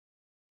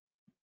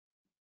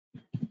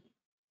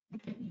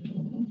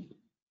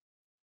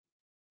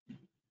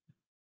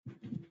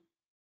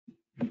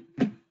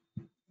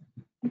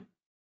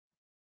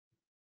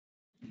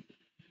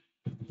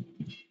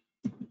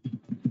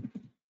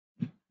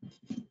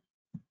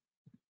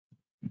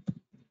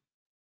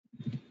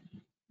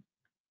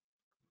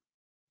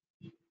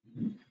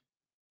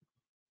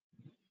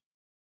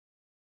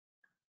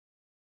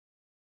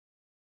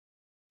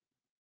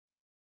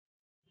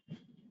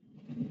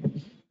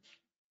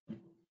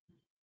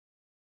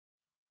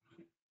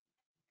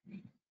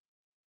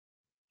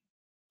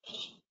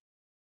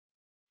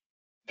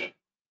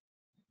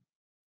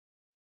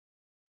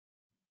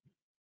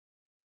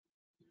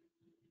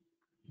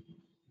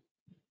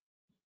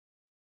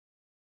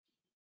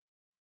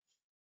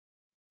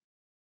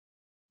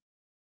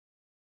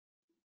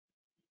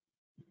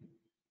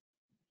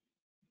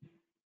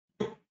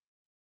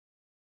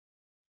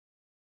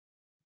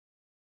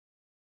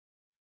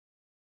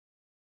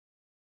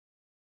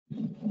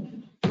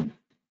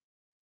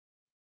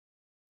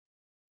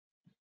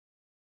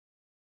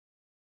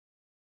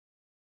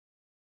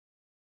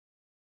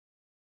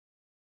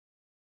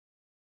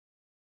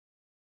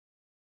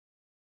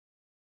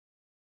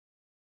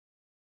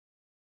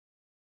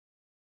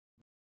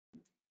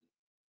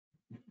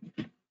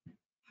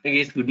Hi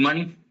guys, good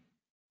morning.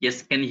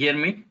 Yes, can you hear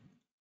me?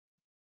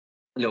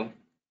 Hello,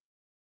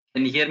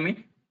 can you hear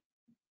me?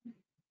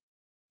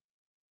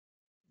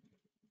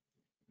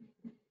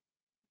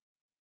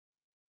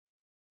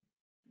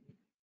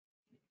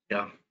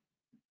 Yeah,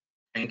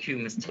 thank you,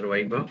 Mr.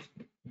 Vaibhav.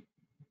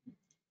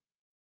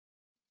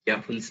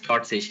 Yeah, we'll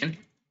start session.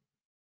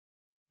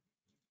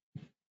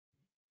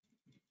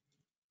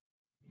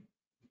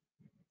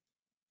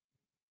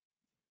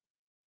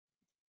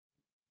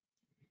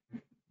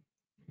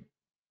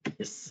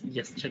 Yes,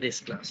 yesterday's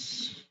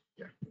class.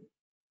 Yeah.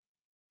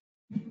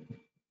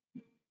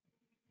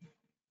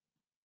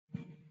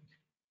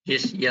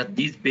 Yes, yeah,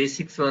 these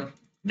basics were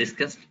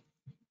discussed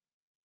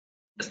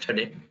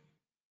yesterday.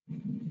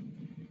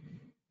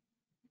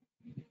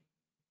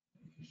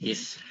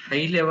 Yes,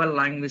 high level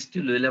language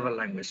to low level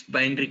language,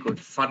 binary code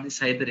for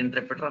this either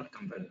interpreter or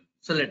compiler.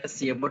 So let us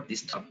see about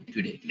this topic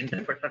today,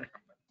 interpreter and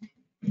compiler.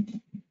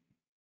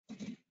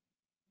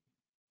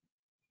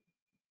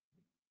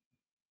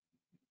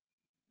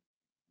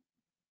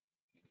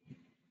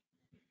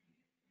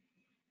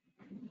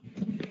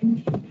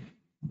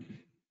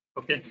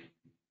 Okay,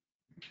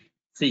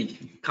 see,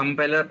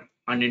 compiler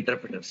and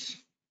interpreters.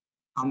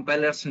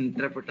 Compilers and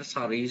interpreters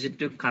are easy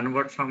to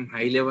convert from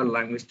high level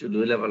language to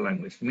low level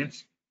language,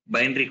 means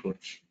binary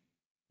codes.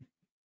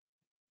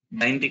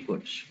 Binary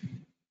codes.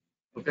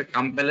 Okay,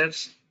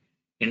 compilers,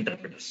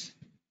 interpreters.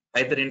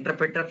 Either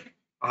interpreter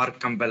or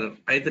compiler.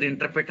 Either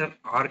interpreter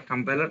or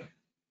compiler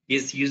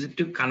is used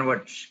to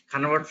convert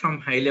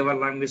from high level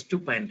language to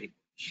binary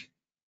codes.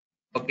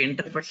 Okay,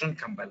 interpreter and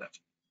compiler.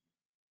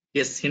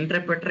 Yes,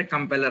 interpreter,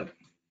 compiler.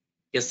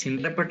 Yes,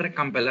 interpreter,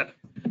 compiler.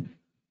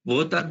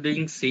 Both are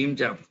doing same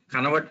job,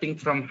 converting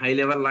from high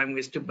level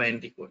language to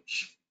binary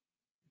codes.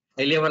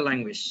 High level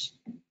language,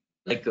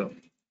 like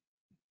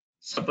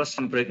suppose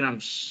some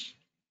programs,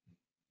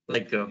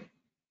 like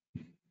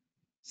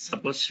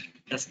suppose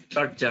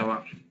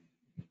Java.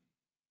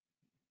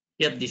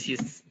 Yeah, this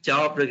is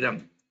Java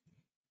program,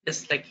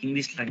 just like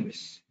English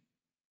language.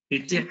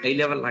 It's a high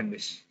level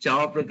language.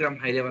 Java program,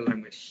 high level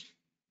language.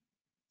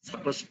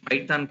 Suppose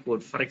Python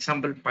code, for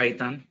example,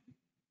 Python,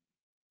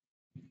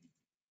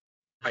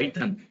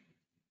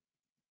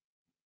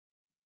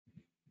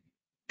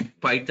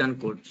 Python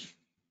codes.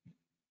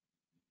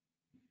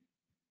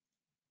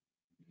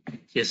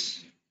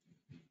 Yes,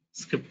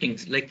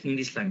 scriptings like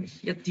English language.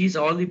 Yeah, these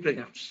all the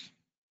programs.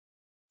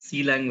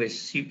 C language,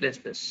 C++.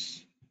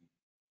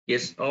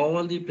 Yes,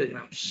 all the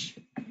programs.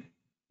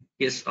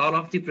 Yes, all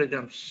of the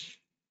programs.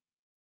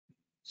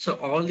 So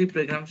all the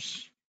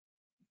programs,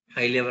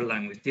 high level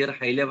language. They are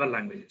high level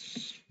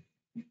languages.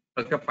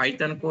 Okay,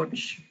 Python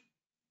codes.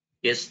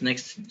 Yes,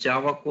 next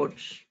Java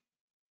codes.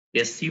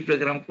 Yes, C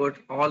program code.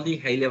 All the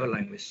high level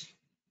language.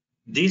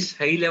 This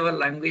high level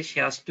language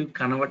has to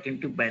convert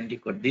into binary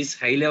code. This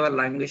high level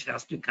language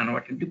has to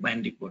convert into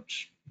binary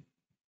codes.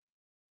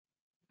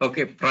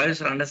 Okay,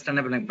 processor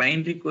understandable language.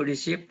 Binary code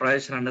is a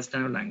processor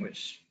understandable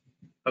language.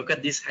 Okay,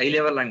 this high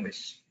level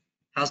language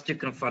has to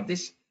come for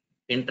this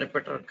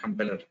interpreter or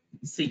compiler.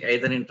 See,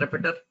 either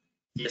interpreter,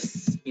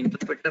 yes,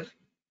 interpreter,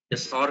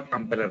 yes, or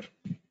compiler.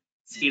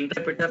 See,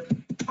 interpreter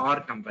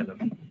or compiler.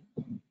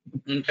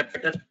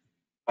 Interpreter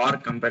or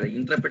compiler.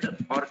 Interpreter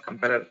or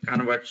compiler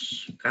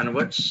converts.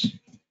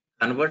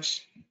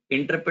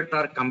 Interpreter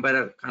or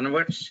compiler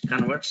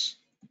converts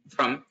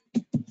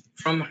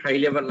from high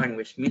level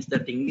language, means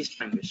that English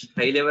language,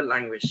 high level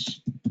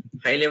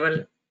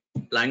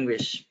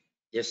language,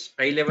 yes,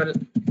 high level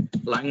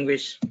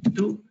language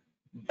to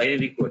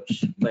binary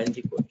codes.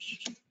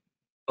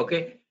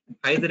 Okay,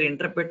 either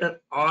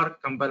interpreter or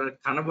compiler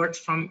converts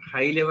from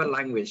high level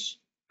language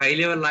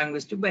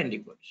to binary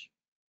codes.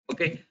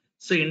 Okay,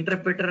 so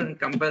interpreter and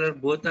compiler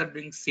both are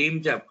doing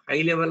same job,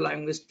 high level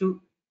language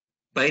to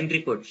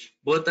binary codes.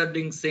 Both are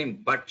doing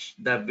same, but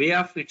the way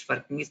of its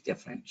working is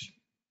different.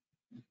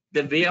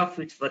 The way of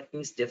its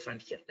working is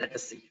different here. Let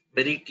us see.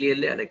 Very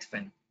clearly, I'll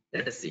explain.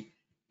 Let us see.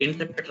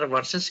 Interpreter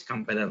versus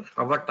compiler.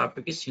 Our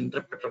topic is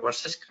interpreter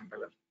versus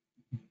compiler.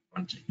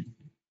 One second.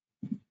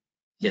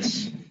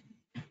 Yes.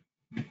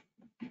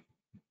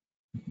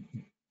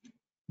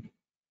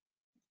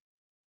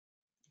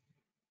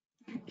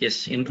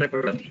 Yes,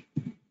 interpreter.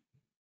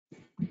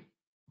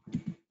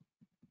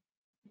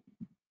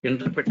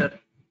 Interpreter.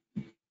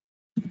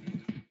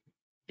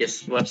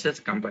 Yes,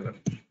 versus compiler.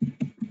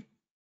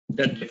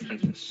 The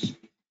differences.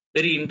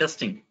 Very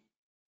interesting.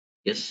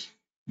 Yes,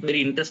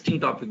 very interesting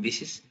topic.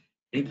 This is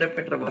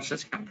interpreter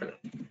versus compiler.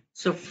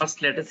 So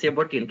first, let us say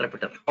about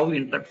interpreter. How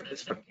interpreter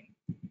is working.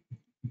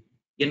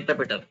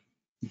 Interpreter.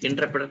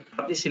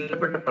 For this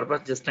interpreter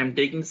purpose, just I'm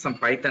taking some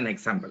Python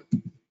example.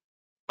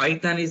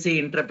 Python is a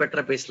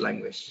interpreter based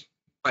language.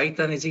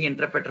 Python is a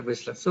interpreter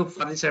based language. So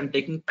for this, I'm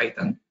taking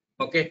Python.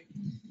 Okay.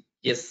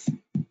 Yes.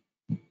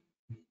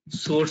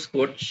 source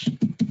code,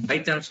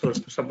 Python source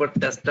code, support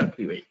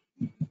test.py.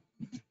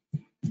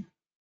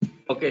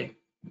 Okay,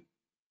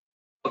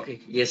 okay,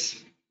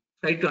 yes.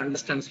 Try to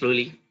understand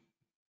slowly.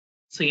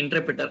 So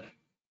interpreter,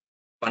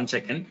 1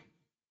 second.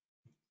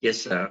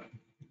 Yes,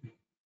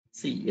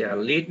 see, yeah,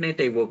 late night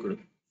I worked.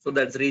 So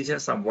that's the reason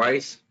some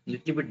voice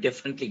little bit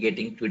differently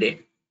getting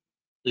today.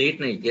 Late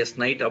night, yes,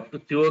 night up to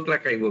 3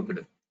 o'clock I worked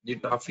due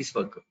to office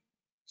work.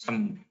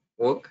 Some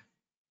work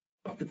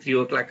up to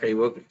 3 o'clock I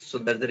worked. So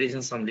that's the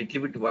reason some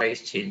little bit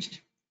voice changed.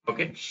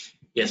 Okay,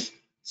 yes.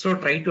 So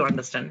try to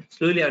understand.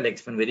 Slowly I will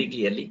explain very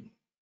clearly.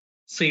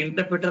 So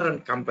interpreter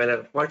and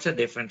compiler, what's the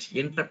difference?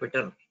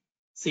 Interpreter,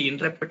 see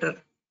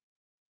interpreter,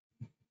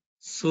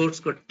 source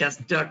code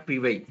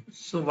test.py.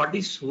 So what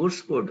is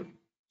source code?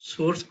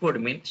 Source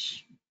code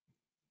means,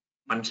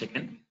 1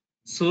 second.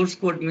 Source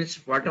code means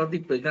what are the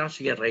programs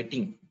we are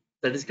writing.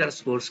 That is called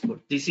source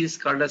code. This is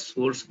called a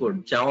source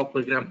code. Java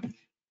program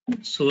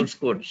source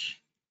code.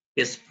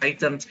 Yes,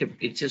 Python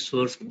script. It's a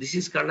source. This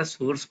is called a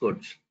source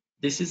code.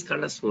 This is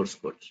called a source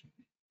code.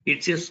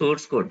 It's a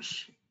source code.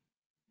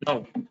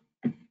 Now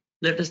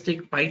let us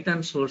take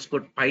Python source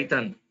code.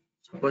 Python.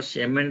 Suppose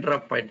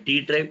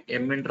D drive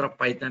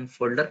Python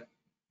folder.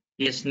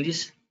 Yes, in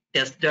this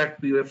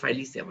test.py file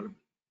is available.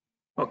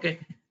 Okay.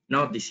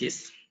 Now this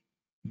is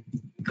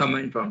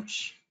command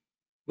prompt.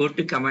 Go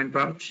to command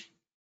prompt.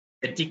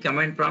 At the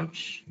command prompt,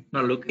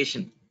 now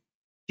location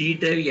D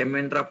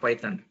drive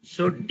Python.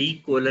 So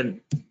D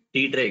colon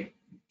D drive.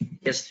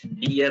 Yes,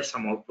 D are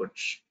some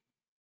outputs.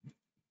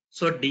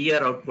 So D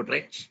are output,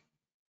 right?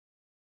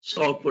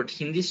 So output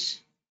in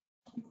this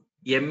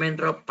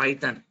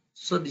Python.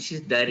 So this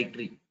is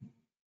directory.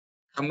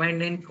 Command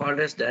line called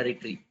as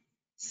directory.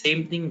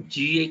 Same thing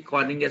GA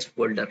calling as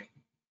folder.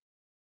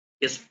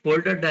 Yes,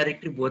 folder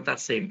directory both are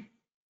same.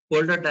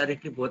 Folder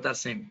directory both are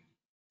same.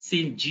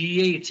 See in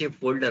GA it's a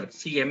folder.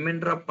 See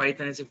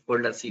Python is a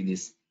folder. See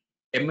this.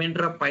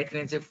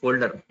 Python is a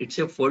folder. It's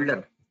a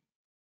folder.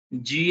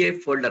 GA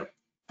folder.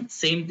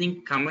 Same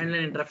thing command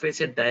line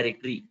interface a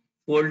directory.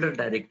 Folder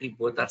directory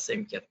both are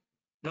same here.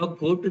 Now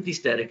go to this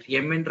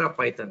directory.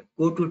 Python.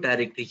 Go to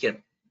directory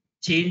here.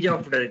 Change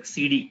of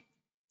directory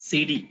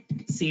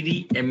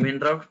CD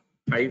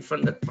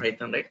hyphen that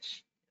Python, right?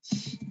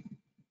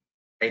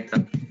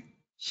 Python.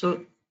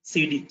 So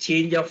CD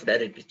change of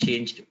directory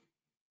changed.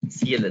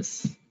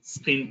 CLS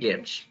screen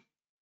cleared.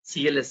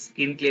 CLS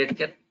screen cleared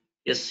here.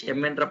 Yes,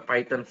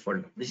 Python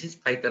folder. This is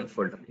Python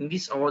folder. In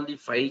this all the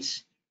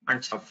files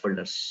and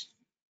subfolders.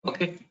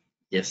 Okay.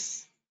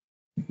 Yes.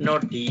 Now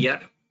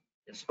DR.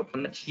 Yes,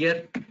 open it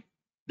here.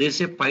 There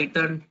is a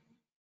Python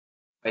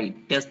file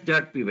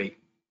test.py.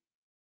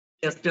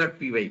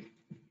 Test.py.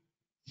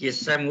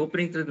 Yes, I'm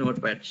opening the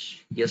notepad.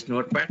 Yes,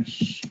 notepad.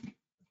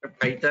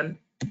 Python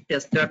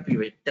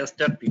test.py.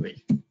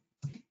 Test.py.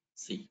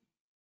 See,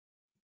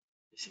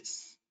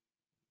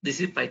 this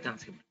is Python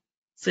script.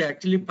 So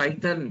actually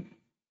Python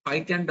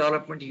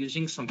development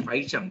using some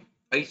PyCharm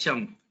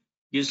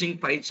using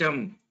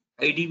PyCharm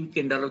ID we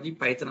can develop the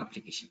Python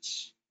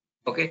applications.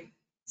 Okay.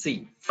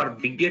 See, for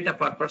big data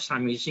purpose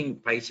I'm using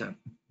Python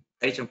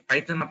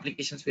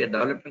applications we are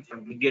developing for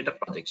big data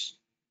projects.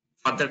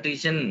 For that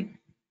reason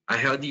I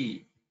have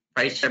the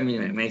PyCharm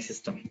in my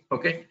system.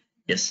 Okay.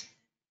 Yes.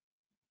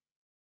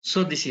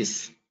 So this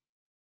is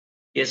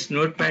yes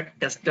notepad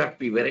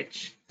test.py,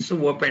 right?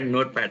 So open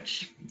notepad.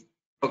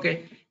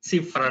 Okay. See,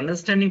 for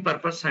understanding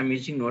purpose, I'm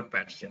using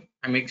notepad here.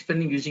 I'm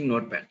explaining using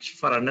notepad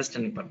for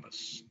understanding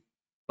purpose.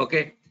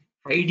 Okay.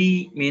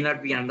 ID may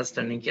not be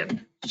understanding here.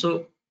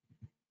 So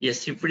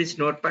yes, if it is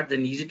notepad,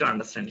 then easy to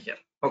understand here.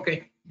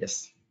 Okay.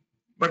 Yes.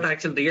 But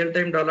actually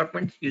real-time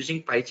development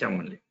using PyCharm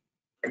only.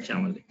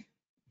 PyCharm only.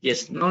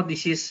 Yes. Now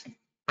this is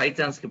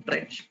Python script,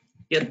 right?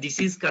 Yeah, this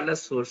is called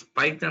as source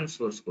Python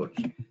source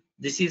code.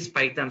 This is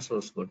Python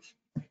source code.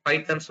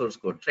 Python source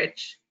code, right?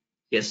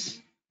 Yes.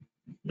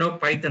 Now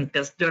Python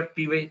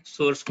test.py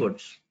source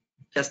code.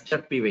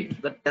 Test.py.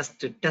 The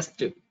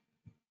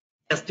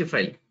test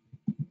file.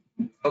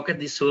 Okay,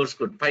 the source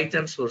code.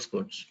 Python source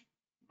code.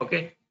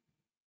 Okay.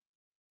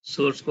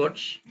 Source code.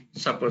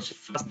 Suppose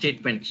first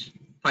statement.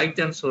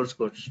 Python source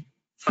code.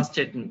 First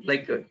statement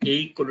like A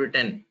equal to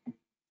 10.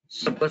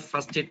 Suppose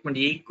first statement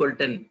A equal to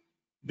 10,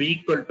 B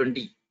equal to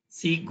 20,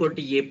 C equal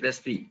to A plus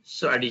B.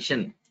 So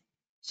addition.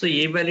 So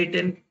A value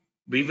 10,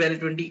 B value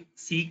 20,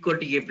 C equal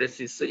to A plus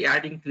C. So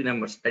adding two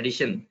numbers.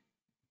 Addition.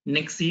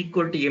 Next C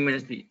equal to A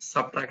minus B.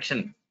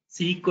 Subtraction.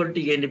 C equal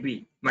to A and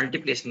B.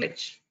 Multiplication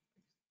H.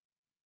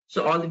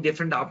 So all the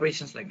different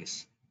operations like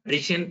this.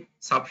 Addition,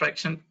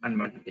 subtraction, and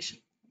multiplication.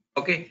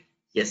 Okay.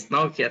 Yes.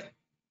 Now here.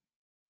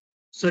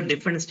 So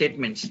different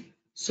statements.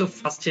 So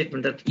first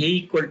statement that A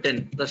equal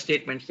 10, the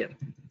statement here.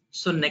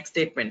 So next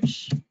statement.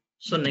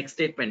 So next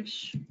statement.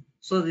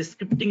 So the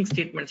scripting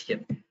statements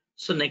here.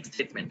 So next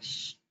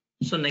statements.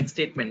 So next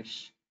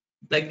statements.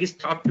 Like this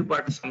top to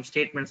bottom some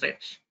statements,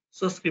 right?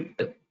 So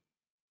script.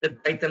 The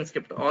Python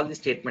script, all the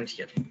statements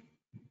here.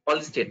 All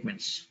the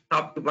statements.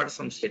 Top to bottom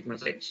some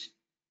statements, right?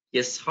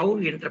 Yes, how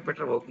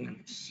interpreter working on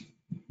this?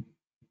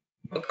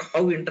 Okay,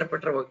 how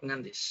interpreter working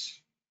on this?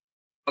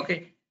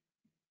 Okay.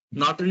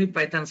 Not only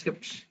Python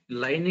scripts,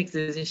 Linux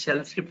is a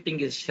shell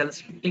scripting. Is shell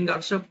scripting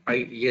also?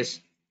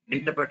 Yes,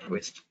 interpreter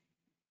based.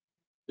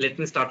 Let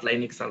me start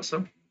Linux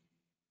also.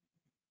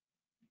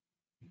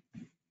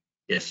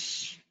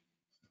 Yes.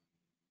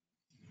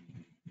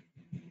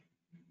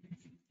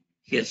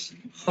 Yes.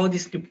 How the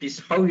script is,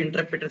 how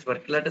interpreters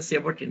work. Let us say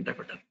about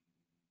interpreter.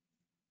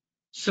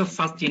 So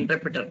first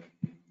interpreter,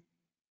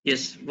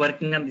 yes,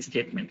 working on the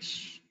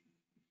statements.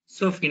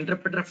 So if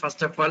interpreter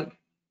first of all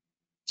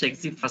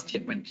checks the first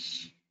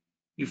statements.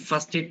 If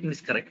first statement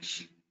is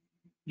correct,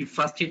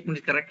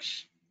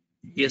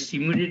 yes,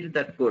 immediately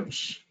that code.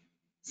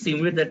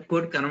 Immediately that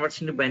code converts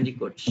into binary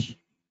codes.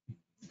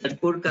 That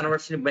code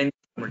converts into binary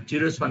format,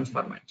 zeros ones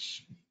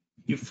formats.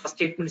 If first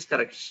statement is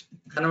correct,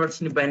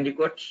 converts into binary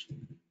codes.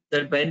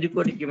 That binary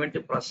code is given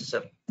to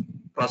processor.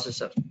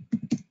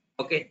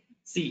 Okay.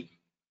 See,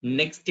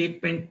 next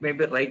statement may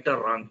be right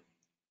or wrong.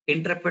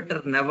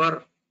 Interpreter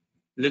never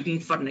looking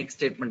for next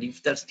statement.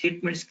 If that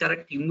statement is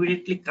correct,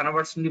 immediately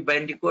converts into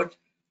binary code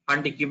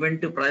and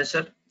given to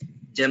processor,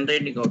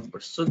 generating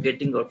output. So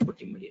getting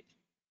output immediately.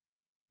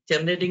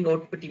 Generating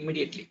output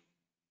immediately.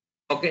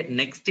 Okay,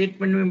 next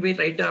statement may be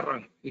right or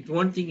wrong. It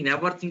won't think,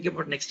 never think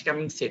about next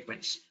coming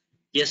statements.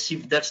 Yes,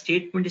 if that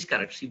statement is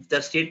correct,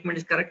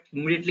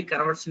 immediately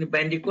converts into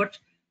binary code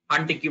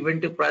and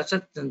given to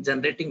processor, then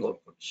generating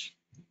outputs.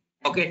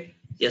 Okay,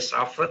 yes,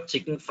 after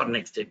checking for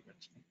next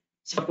statement.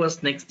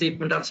 Suppose next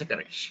statement also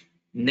correct.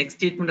 Next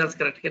statement also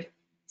correct here.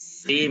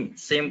 Same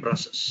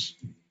process.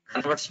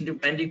 Converts into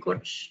binary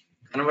code,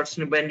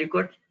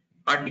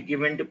 and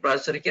given to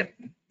processor here,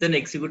 then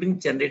executing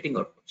generating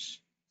outputs.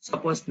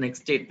 Suppose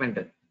next statement,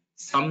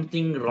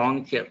 something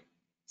wrong here.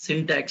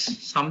 Syntax,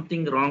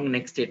 something wrong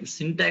next statement.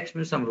 Syntax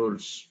means some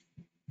rules.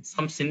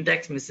 Some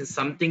syntax misses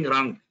something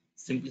wrong,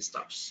 simply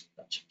stops.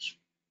 That's it.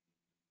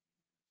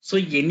 So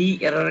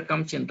any error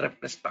comes,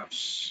 interrupt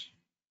stops.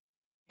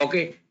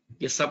 Okay,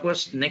 yes,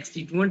 suppose next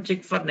it won't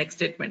check for next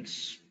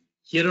statements.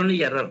 Here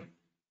only error.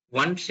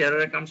 Once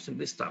error comes,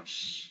 simply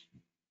stops.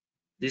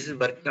 This is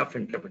working of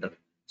interpreter.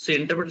 So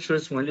interpreter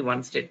shows only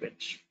one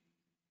statement.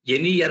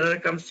 Any error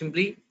comes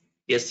simply,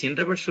 yes,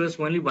 interpreter shows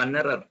only one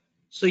error.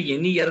 So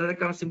any error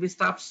comes simply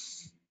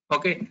stops.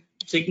 Okay,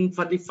 checking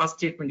for the first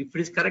statement. If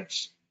it is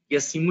correct,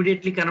 yes,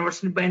 immediately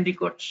converts into binary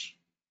code.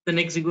 Then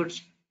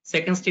executes.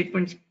 Second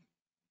statement,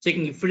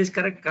 checking if it is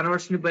correct,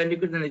 converts into binary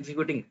code, then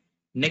executing.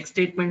 Next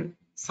statement,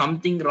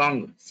 something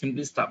wrong,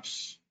 simply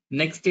stops.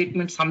 Next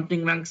statement,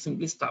 something wrong,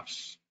 simply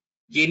stops.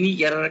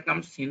 Any error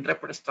comes,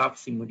 interpreter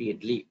stops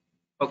immediately.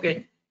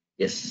 Okay.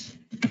 Yes.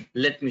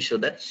 Let me show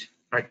that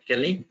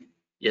practically.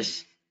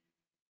 Yes.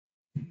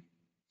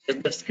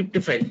 The script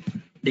file,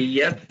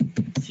 dir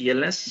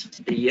cls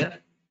dir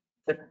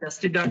the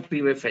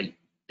test.py file,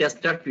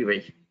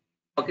 test.py.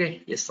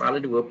 Okay. Yes,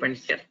 already opened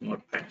here.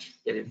 Notepad.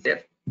 Here is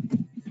there.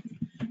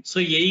 So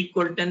a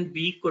equal 10,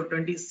 b equal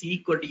 20, c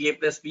equal to a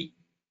plus b.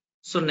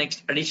 So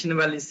next addition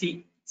value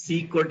c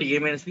equal to a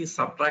minus b,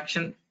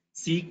 subtraction,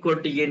 c equal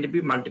to a and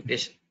b,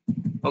 multiplication.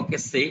 Okay,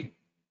 save.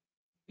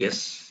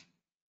 Yes.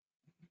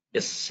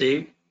 Yes,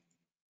 save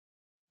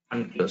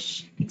and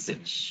close.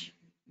 Exit.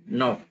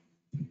 Now,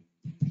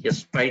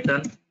 yes,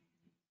 Python.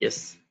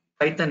 Yes,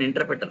 Python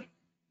interpreter.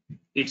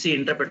 It's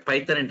the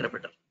Python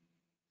interpreter.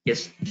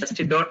 Yes, test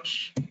dot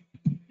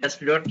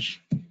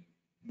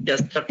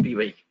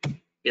test.py.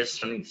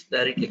 Yes, running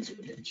directly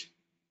executed.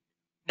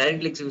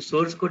 Directly execute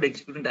source code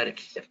executing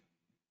directly here.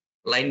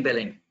 Line by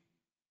line.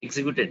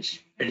 Executed.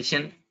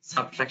 Addition,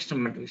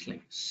 subtraction,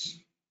 multiplication.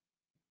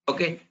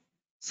 Okay.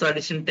 So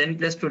addition 10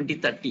 plus 20,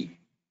 30.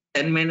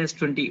 10 minus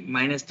 20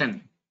 minus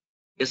 10.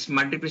 Yes,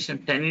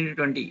 multiplication 10 into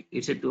 20,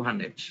 it's a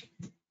 200.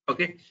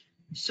 Okay.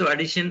 So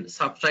addition,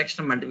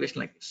 subtraction, multiplication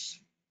like this.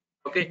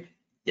 Okay.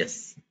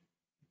 Yes.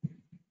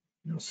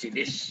 Now see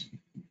this.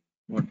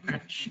 Not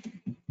match.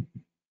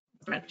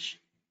 Match.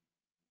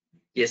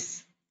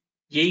 Yes.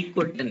 A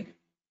equal 10.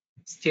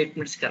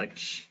 Statement is correct.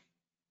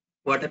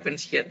 What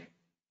happens here?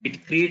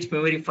 It creates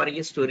memory for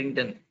A, storing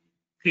 10.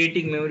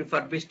 Creating memory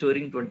for B,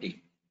 storing 20.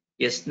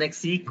 Yes, next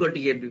C equal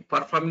to A, B,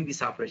 performing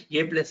this operation.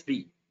 A plus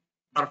B,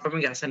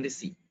 performing assembly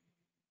C.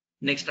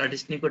 Next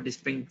addition equal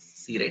displaying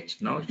C, right?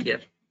 Now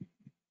here,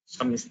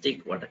 some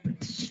mistake, what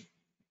happens?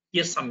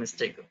 Yes, some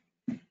mistake.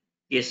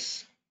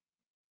 Yes.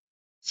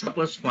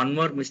 Suppose one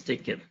more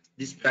mistake here.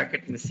 This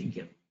bracket missing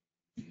here.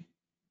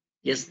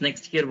 Yes,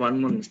 next here,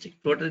 one more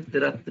mistake. Total,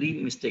 there are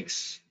 3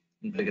 mistakes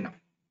in program.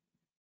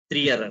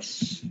 3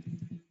 errors.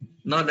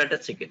 Now let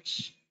us check it.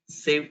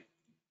 Save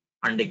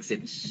and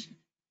exit.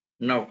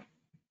 Now,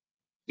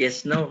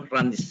 yes, now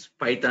run this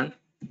Python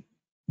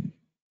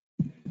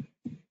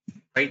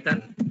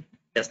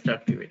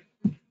test.py.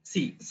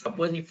 See,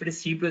 suppose if it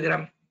is C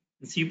program,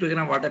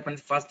 what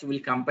happens? First we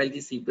will compile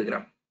the C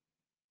program.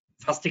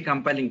 First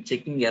compiling,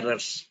 checking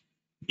errors.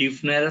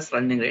 If no errors,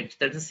 running, right?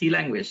 That is C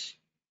language.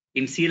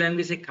 In C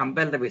language, a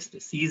compile the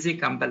based. C is a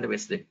compile the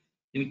based.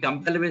 In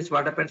compile based,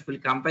 what happens? We'll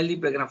compile the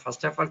program.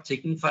 First of all,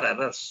 checking for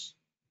errors.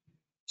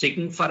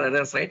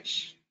 Right?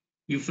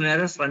 If no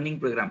errors, running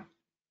program.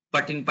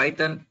 But in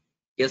Python,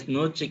 Yes,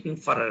 no checking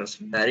for errors.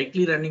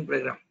 Directly running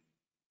program.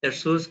 The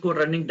source code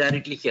running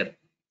directly here.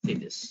 See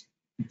this.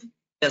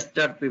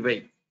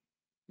 Test.py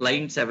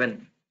line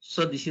 7.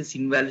 So this is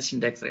invalid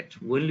syntax, right?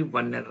 Only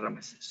one error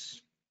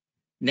message.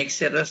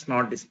 Next error is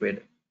not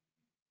displayed.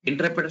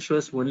 Interpreter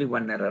shows only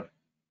one error.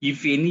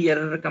 If any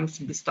error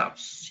comes, it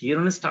stops. Here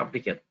only stopped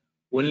here.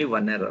 Only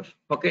one error.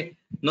 Okay.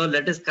 Now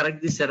let us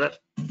correct this error.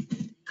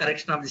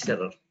 Correction of this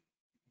error.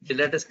 Okay,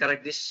 let us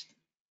correct this.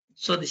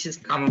 So this is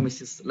comma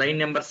misses. Line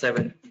number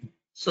 7.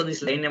 So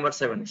this line number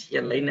 7 is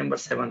here. Line number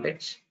 7,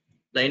 right?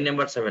 Line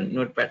number 7.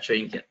 Notepad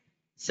showing here.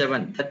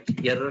 7. That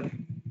error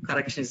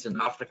correction is done.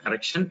 After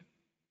correction.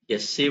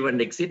 Yes, save and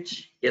exit.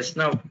 Yes,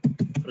 now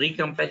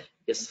recompile.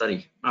 Yes,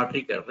 sorry, not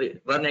recompile.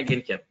 Run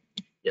again here.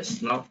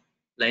 Yes, now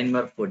line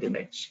number 14,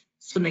 right?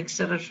 So next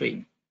error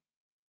showing.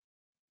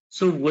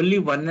 So only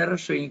one error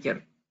showing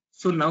here.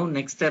 So now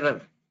next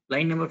error,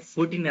 line number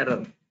 14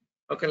 error.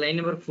 Okay, line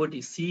number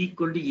 40, C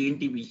equal to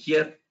ENTB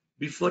here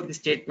before the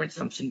statement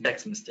some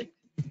syntax mistake.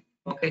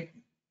 Okay,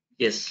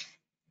 yes,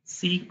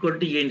 C equal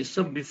to ENTB.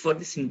 So before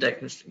the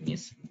syntax mistake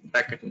means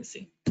bracket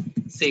missing.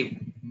 Save,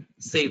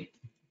 save,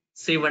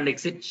 save and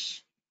exit.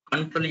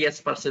 Control S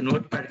for save.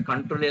 Notepad.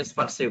 Control S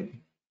for save.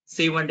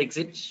 Save and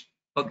exit.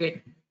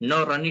 Okay.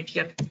 Now run it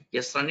here.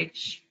 Yes, run it.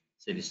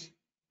 Series.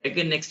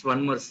 Again, next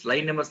one more.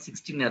 Line number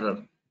 16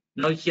 error.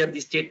 Now here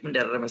the statement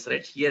error message.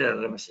 Right? Here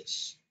error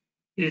message.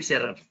 Here it's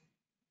error.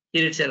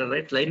 Here it's error.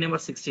 Right? Line number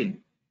 16.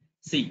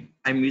 See,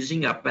 I'm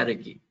using up arrow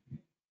key.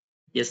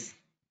 Yes.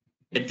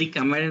 At the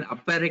command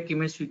up arrow key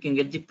means we can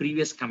get the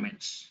previous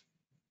comments.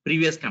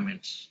 Previous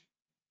comments.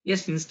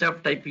 Yes, instead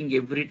of typing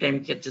every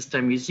time here, just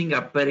I'm using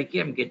up arrow key,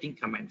 I'm getting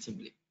command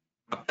simply.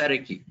 Up arrow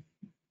key.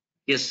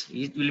 Yes,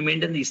 it will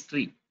maintain the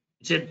history.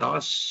 It's a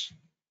DOS.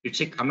 It's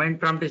a command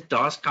prompt. It's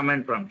DOS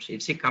command prompt.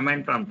 It's a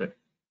command prompt.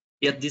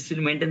 Yes, this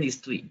will maintain the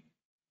history.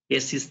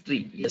 Yes,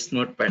 history. Yes,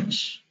 notepad.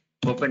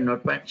 Open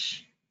notepad.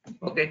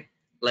 Okay,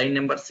 line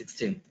number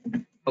 16.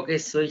 Okay,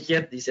 so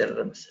here this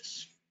error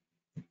message.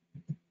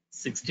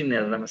 16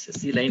 error message.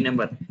 See line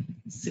number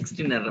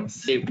 16 error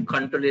message. Save.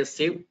 Control S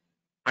save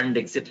and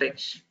exit,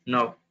 right?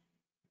 Now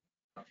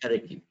arrow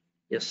key.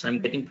 Yes, I'm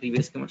getting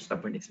previous command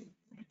appendix.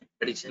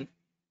 Addition,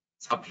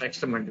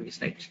 subtraction,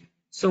 multiplication, right?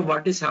 So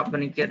what is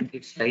happening here?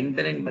 It's line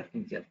by line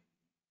working here.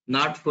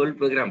 Not whole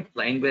program,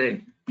 line by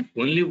line.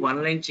 Only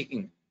one line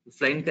checking. If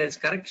line is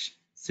correct,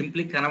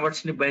 simply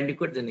converts into binary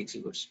code, then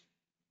executes.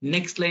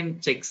 Next line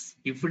checks.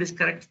 If it is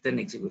correct, then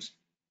executes.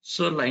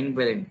 So line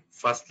by line.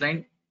 First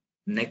line,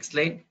 next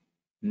line,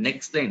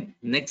 next line,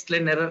 next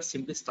line error,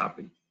 simply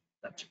stopping.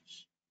 That's it.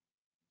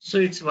 So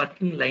it's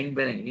working line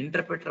by line.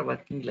 Interpreter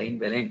working line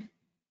by line.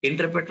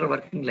 Interpreter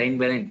working line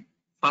by line.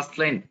 First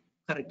line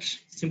correct.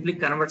 Simply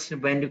converts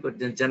into binary code,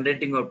 then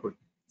generating output.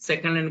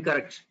 Second line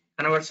correct.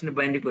 Converts into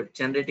binary code,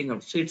 generating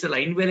output. So it's a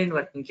line by line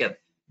working here.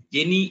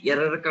 Any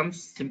error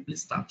comes, simply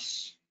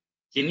stops.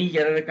 Any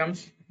error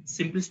comes,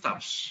 simply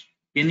stops.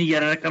 Any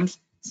error comes,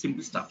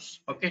 simply stops.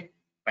 Okay,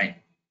 fine.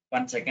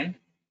 1 second.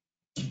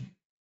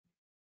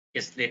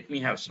 Yes, let me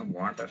have some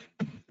water.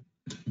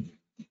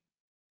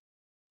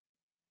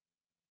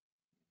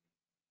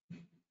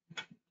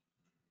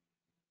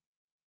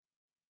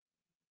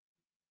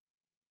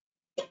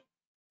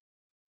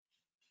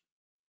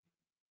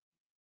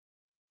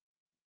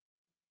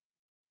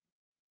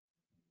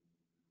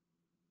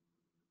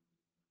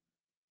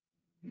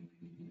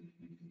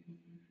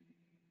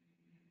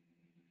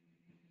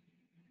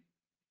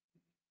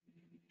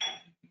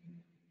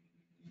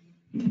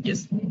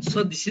 Yes,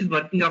 so this is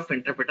working of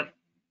interpreter.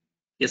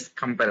 Yes,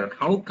 compiler.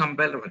 How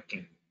compiler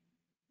working?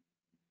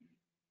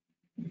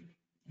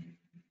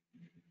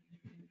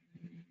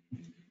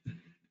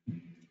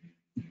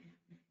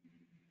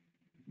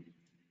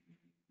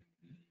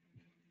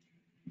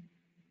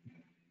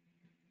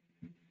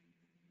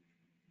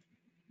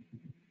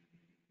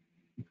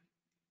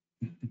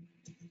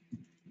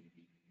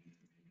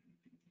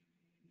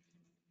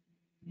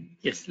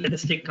 Yes, let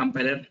us take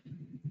compiler.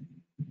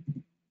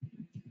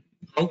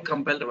 How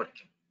compiler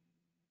working?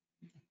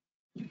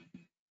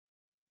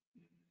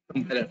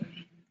 Compiler.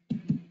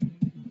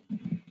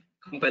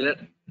 Compiler.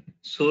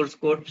 Source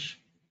code.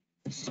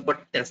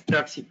 Support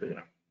test.c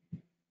program.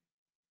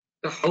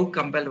 So how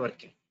compiler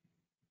working?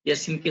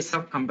 Yes, in case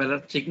of compiler,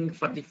 checking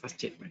for the first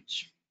statement.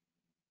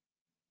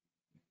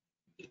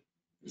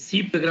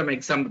 C program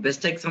example.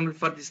 Best example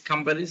for this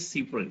compiler is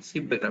C program. C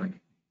programming.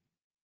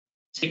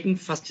 Checking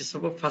first.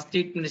 Suppose first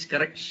statement is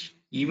correct.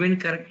 Even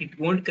correct, it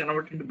won't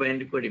convert into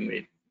binary code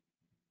immediately.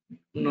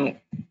 No,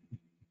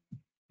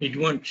 it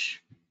won't.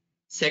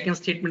 Second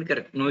statement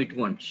correct. No, it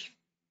won't.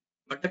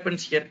 What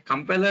happens here?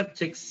 Compiler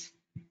checks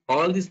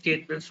all the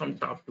statements from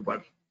top to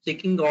bottom,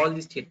 checking all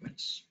the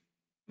statements.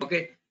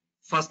 Okay,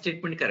 first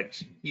statement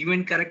correct.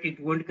 Even correct, it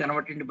won't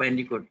convert into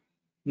binary code.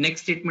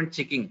 Next statement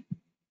checking.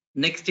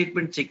 Next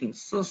statement checking.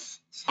 So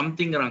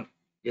something wrong.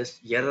 Yes,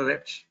 error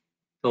at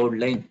third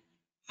line.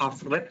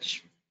 After that,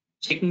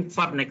 checking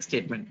for next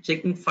statement.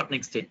 Checking for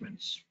next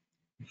statements.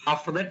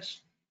 After that,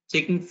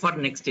 checking for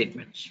next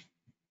statements.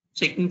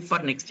 Checking for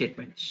next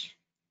statements.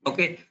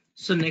 Okay,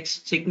 So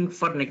next, checking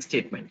for next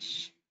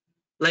statements.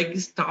 Like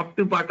this top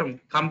to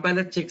bottom,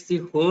 compiler checks the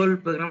whole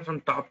program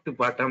from top to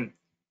bottom.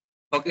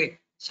 Okay,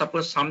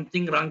 suppose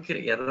something wrong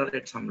here, error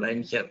at some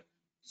line here.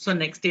 So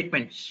next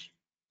statements.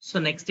 So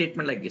next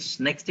statement like this.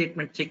 Next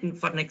statement, checking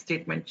for next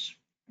statements.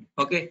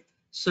 Okay,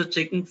 so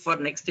checking for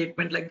next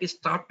statement like this,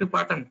 top to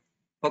bottom.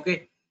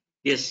 Okay,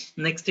 yes,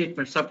 next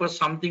statement. Suppose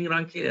something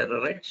wrong here,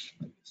 error, right?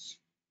 Like this.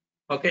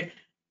 Okay,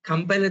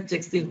 compiler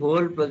checks the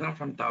whole program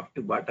from top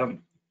to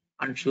bottom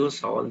and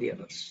shows all the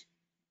errors.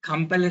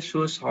 Compiler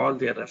shows all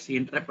the errors. The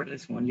interpreter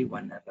is only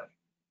one error.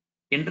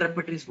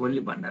 Interpreter is only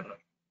one error.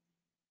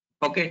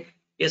 Okay.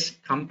 Yes.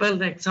 Compile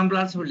the example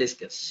also we'll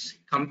discuss.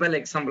 Compile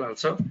example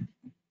also.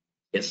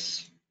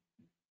 Yes.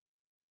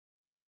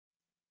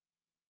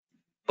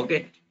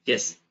 Okay.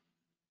 Yes.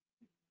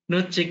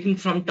 Now checking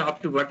from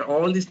top to bottom.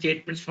 All the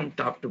statements from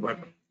top to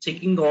bottom.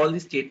 Checking all the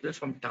statements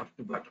from top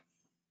to bottom.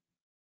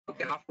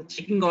 Okay. After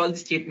checking all the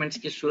statements,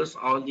 it shows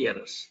all the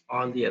errors.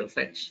 All the errors.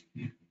 Right.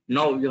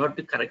 Now you have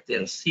to correct the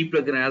errors. C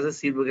program as a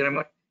C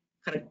programmer,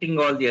 correcting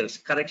all the errors.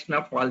 Correction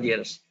of all the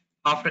errors.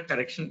 After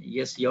correction,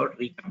 yes, you have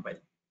to recompile.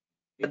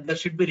 That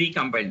should be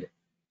recompiled.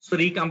 So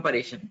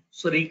recompilation.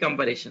 So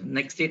recompilation.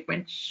 Next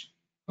statement.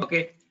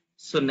 Okay.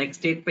 So next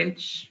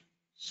statement.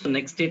 So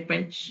next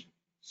statement.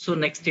 So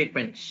next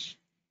statement.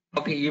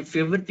 Okay. If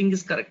everything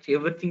is correct,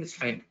 everything is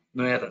fine.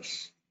 No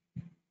errors.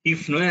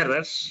 If no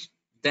errors,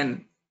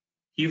 then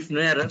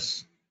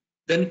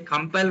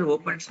compile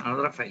opens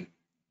another file.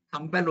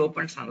 Compile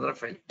opens another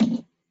file.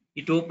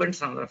 It opens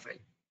another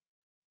file.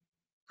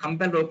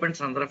 Compile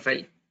opens another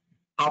file.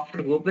 After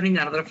opening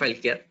another file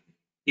here,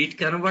 it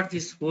converts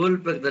this whole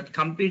that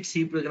complete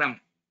C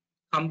program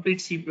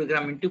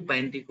into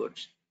binary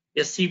codes.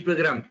 A C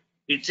program,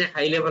 it's a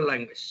high level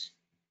language.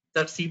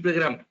 That C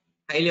program,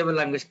 high level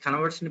language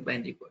converts into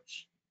binary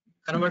codes.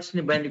 Converts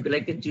into binary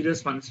like a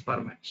zeros ones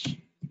format.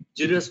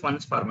 Zeros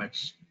ones format.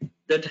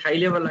 That high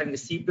level language,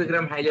 C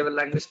program high level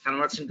language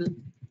converts into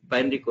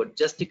binary code.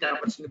 Just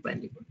converts into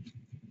binary code.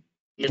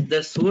 If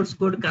the source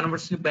code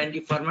converts into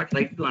binary format,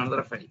 write to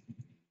another file.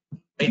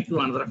 Write to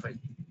another file.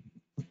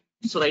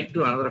 So write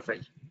to another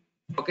file.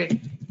 Okay,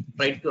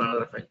 write to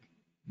another file.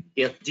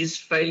 Yes, this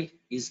file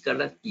is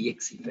called as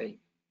exe file.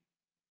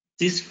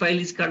 This file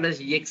is called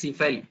as exe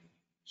file.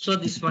 So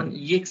this one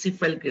exe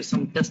file creates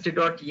some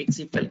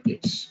test.exe file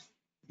creates.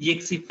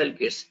 Exe file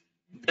creates.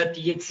 That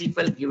exe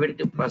file given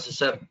to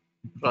processor.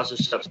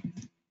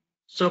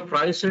 So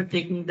processor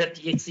taking that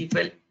exe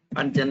file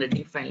and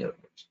generating final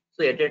output.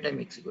 So at a time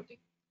executing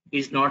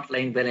is not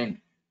line by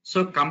line.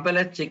 So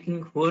compiler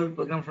checking whole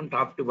program from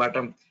top to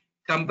bottom.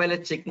 Compiler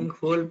checking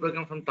whole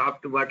program from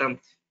top to bottom.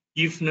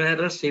 If no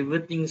errors,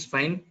 everything is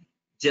fine.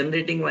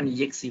 Generating one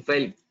exe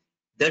file.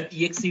 That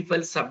exe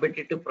file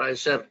submitted to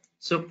processor.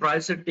 So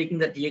processor taking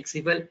that exe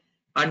file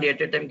and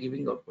at a time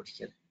giving output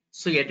here.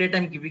 So at a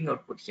time giving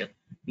output here,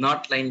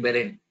 not line by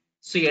line.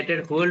 So at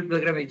a whole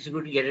program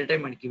executing at a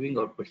time and giving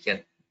output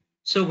here.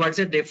 So what's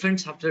the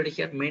difference after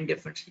here? Main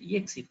difference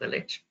exe file,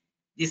 right?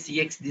 This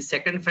the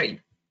second file.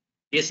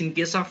 Yes, in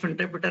case of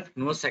interpreter,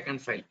 no second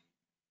file.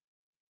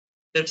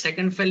 That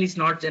second file is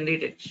not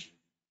generated.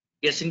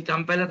 Yes, in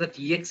compiler, that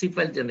exe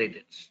file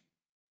generated.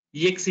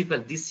 Exe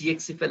file, this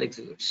exe file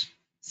executes.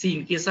 See,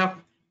 in case of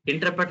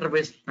interpreter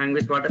based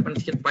language, what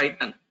happens here?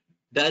 Python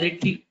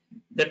directly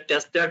the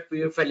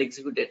test.py file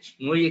executed.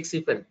 No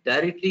exe file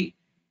directly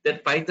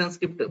that Python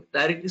script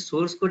directly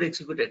source code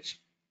executed.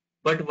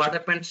 But what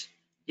happens?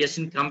 Yes,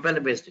 in compiler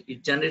based,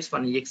 it generates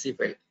one exe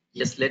file.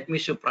 Yes, let me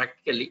show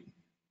practically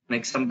an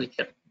example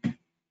here.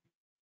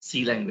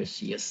 C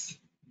language, yes.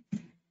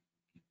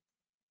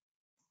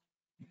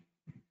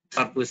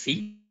 Purpose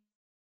C.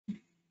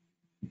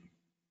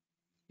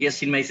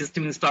 Yes, in my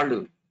system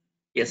installed.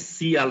 Yes,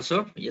 C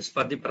also. Yes,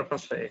 for the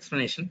purpose of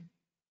explanation.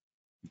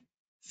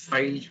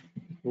 File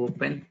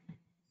open.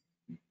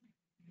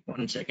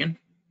 1 second.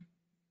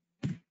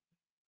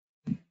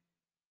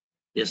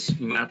 Yes,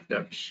 math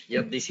dot.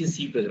 Yeah, this is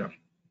C program.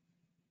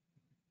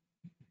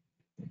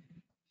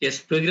 Yes,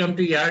 program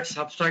to add,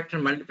 subtract,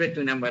 and multiply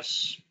two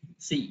numbers.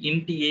 See,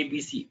 int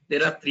ABC.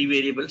 There are three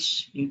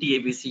variables. Int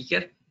ABC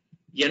here.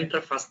 Enter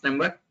first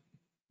number,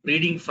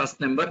 reading first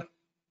number,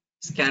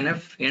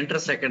 scanf, enter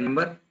second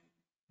number,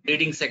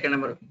 reading second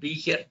number. B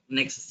here.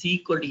 Next C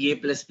equal to A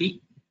plus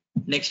B.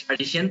 Next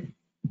addition.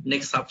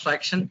 Next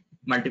subtraction,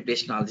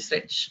 multiplication. All this,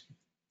 right?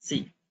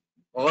 C.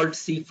 Alt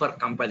C for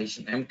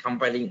compilation. I am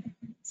compiling.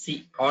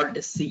 C.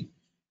 Alt C.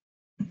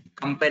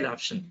 Compile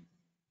option.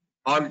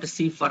 Alt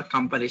C for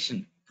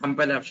compilation.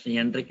 Compile option.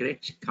 Enter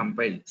correct.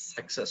 Compiled.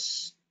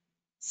 Success.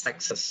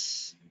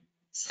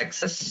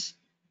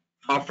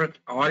 After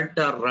alt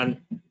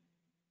run.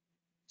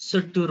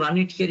 So to run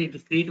it here, it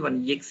will create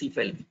one exe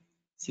file.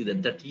 See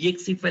that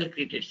exe file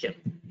created here.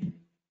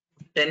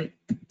 10,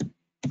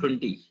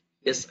 20.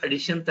 Yes,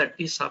 addition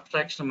 30,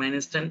 subtraction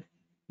minus 10,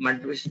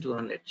 multiplication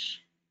 200.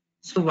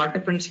 So what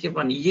happens here?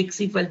 One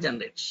exe file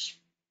generates.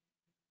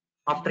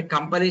 After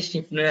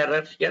compilation, if no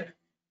error here,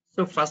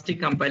 so first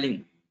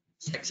compiling,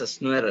 success,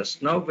 no errors.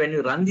 Now when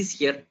you run this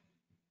here,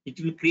 it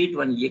will create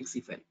one exe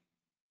file.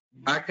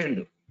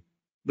 backend.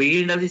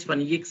 Behind of this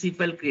one exe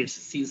file creates.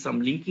 See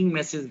some linking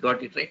message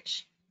got it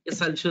right.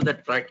 Yes, I'll show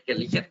that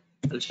practically here.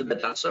 I'll show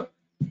that also.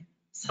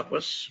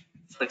 Suppose,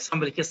 for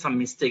example, here some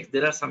mistakes.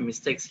 There are some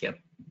mistakes here.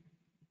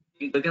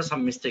 Because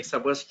some mistakes.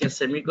 Suppose here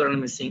semicolon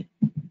missing.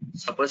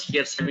 Suppose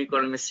here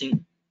semicolon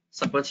missing.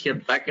 Suppose here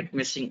bracket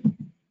missing.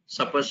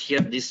 Suppose here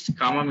this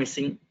comma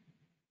missing.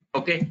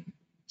 Okay.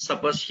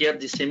 Suppose here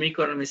the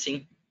semicolon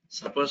missing.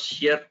 Suppose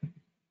here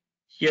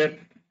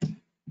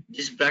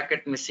this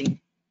bracket missing.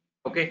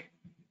 Okay.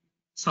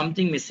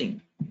 Something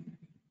missing.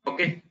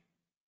 Okay.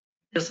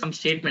 There's some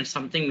statement,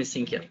 something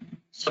missing here.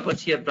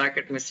 Suppose here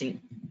bracket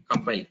missing.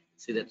 Compile.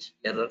 See that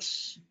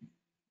errors.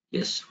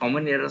 Yes. How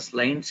many errors?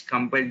 Lines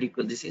compiled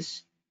equal. This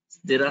is.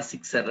 There are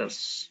 6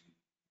 errors.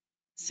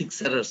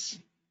 6 errors.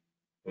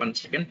 1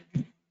 second.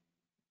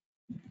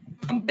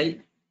 Compile.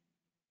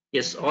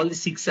 Yes, all the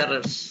 6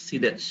 errors. See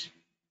that.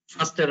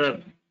 First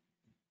error.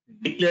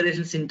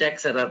 Declaration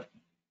syntax error.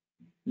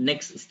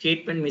 Next,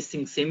 statement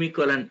missing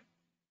semicolon.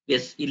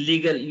 Yes,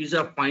 illegal use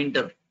of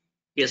pointer.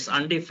 Yes,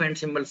 undefined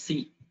symbol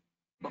C.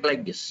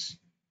 Like this.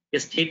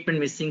 Yes, statement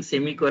missing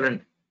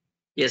semicolon.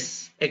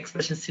 Yes,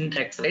 expression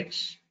syntax, right?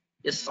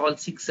 Yes, all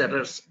 6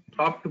 errors.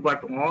 Top to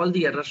bottom, all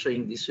the errors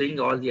showing this, showing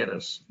all the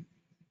errors.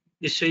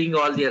 This showing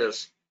all the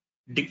errors.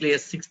 Declare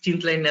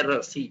 16th line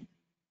error. See,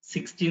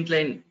 16th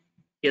line.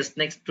 Yes,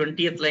 next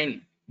 20th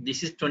line.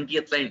 This is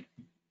 20th line.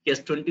 Yes,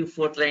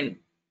 24th line,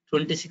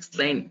 26th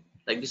line.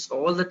 Like this,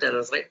 all the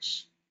errors, right?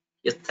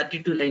 Yes,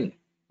 32 line.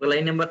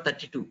 Line number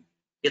 32.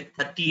 Yes,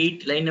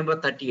 38, line number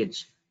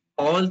 38.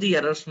 All the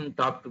errors from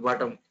top to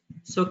bottom.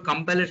 So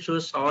compiler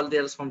shows all the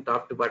errors from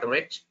top to bottom,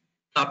 right?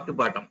 Top to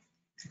bottom.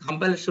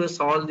 Compiler shows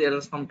all the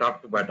errors from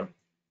top to bottom.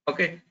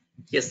 Okay.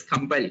 Yes,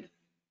 compile.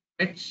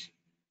 Right?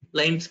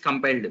 Lines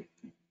compiled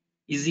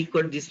is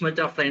equal to this much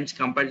of lines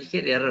compiled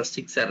here. Errors,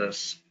 6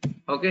 errors.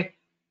 Okay.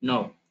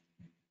 No.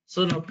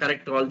 So now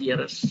correct all the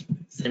errors.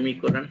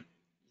 Semicolon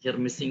here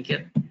missing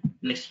here.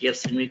 Next here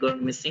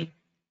semicolon missing.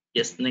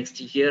 Yes. Next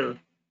here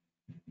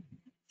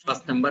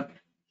first number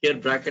here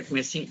bracket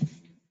missing.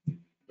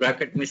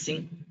 Bracket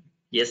missing.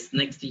 Yes.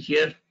 Next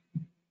here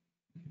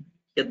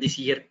this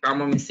here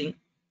comma missing.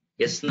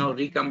 Yes. Now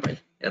recompile.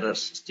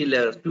 Errors. Still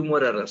errors. 2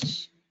 more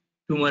errors.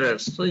 2 more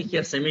errors. So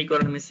here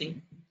semicolon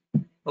missing.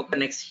 Okay,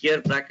 next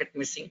here bracket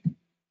missing.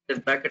 There's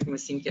bracket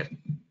missing here.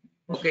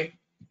 Okay,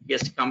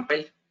 yes,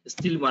 compile.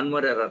 Still 1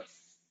 more error.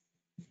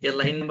 Here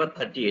line number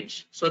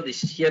 38. So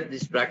this is here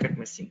this bracket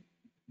missing.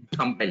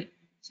 Compile.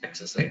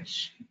 Success, right?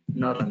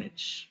 Now run it.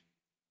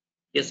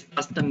 Yes,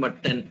 first number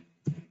 10.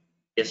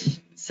 Yes,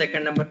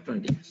 second number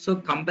 20. So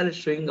compile is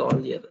showing all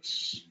the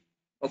errors.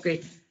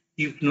 Okay,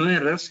 if no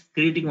errors,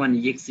 creating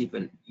one exe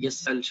file.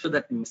 Yes, I'll show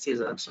that message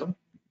also.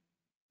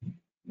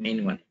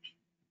 Main one.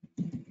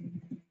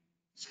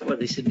 So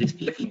this is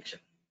display function.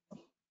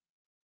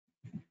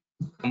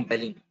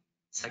 Compiling.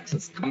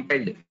 Success.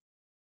 Compiled.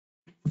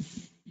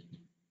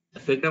 The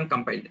program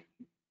compiled.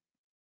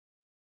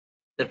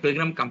 The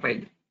program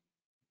compiled.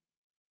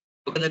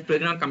 Okay, the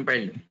program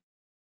compiled.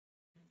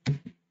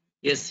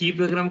 Yes, C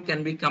program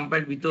can be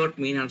compiled without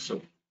main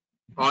also.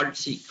 Alt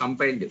C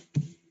compiled.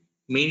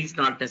 Main is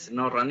not necessary.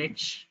 Now run it.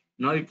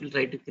 Now it will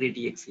try to create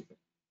exe file.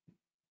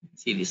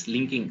 See this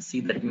linking.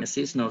 See that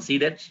message. Now see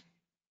that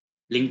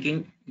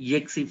linking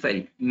exe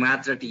file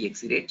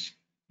math.exe, right?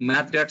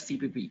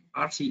 Math.cpp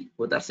or C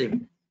both are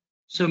same.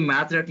 So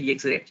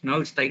math.exe, right? Now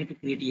it's trying to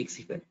create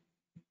exe file.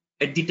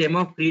 At the time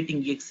of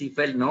creating exe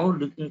file, now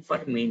looking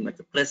for main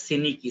method. Press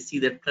any key. See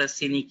that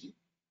press any key.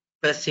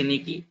 Press any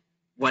key.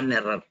 One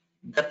error.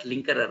 That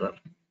linker error.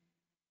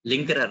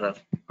 Linker error.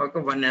 Okay,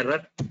 one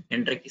error.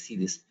 Enter key. See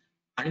this.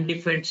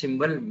 Undefined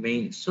symbol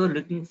main. So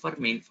looking for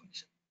main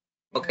function.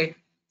 Okay.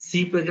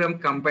 C program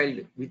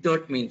compiled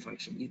without main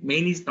function.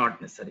 Main is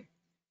not necessary.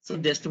 So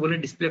just only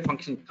display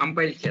function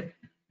compiled here.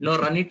 Now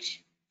run it.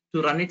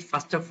 To run it,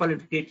 first of all,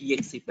 it create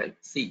exe file.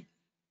 See.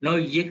 Now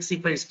exe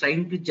file is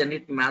trying to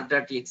generate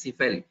math.exe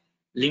file,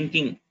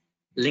 linking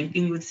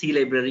with C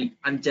library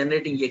and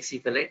generating exe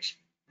file, right?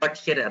 But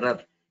here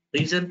error.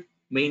 Reason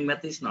main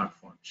method is not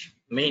found.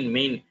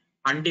 Main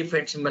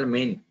undefined symbol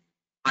main.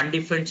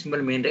 Undefined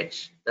symbol main,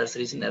 right? That's the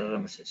reason error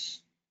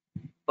message.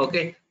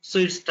 Okay, so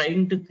it's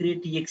trying to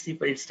create exe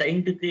file. It's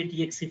trying to create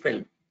exe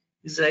file.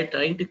 It's right,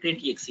 trying to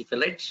create exe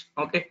file, right?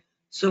 Okay.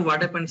 So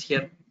what happens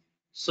here?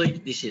 So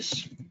this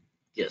is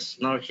yes.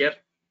 Now here.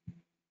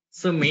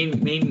 So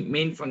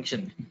main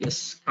function.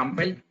 Yes.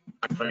 Compile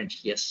and run it.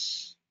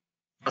 Yes.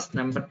 First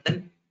number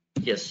 10.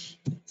 Yes.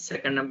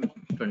 Second number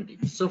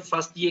 20. So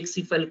first exe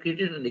file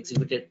created and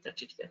executed.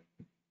 That's it here.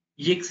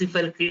 Exe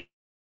file created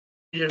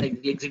and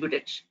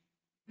executed.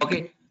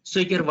 Okay.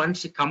 So here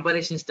once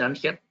compilation is done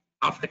here.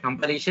 After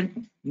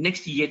compilation,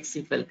 next exe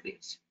file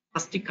creates.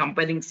 First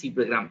compiling C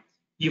program.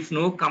 If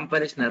no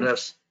compilation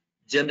errors,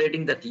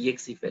 generating that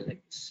exe file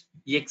like this.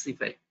 Exe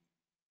file.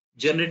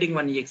 Generating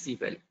one exe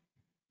file.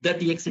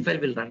 That exe file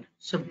will run.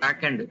 So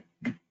backend.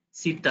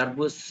 See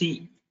turbo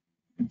C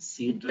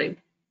drive.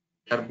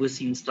 Turbo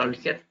C installed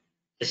here.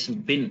 Yes,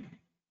 bin.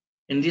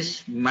 In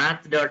this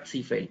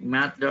math.c file,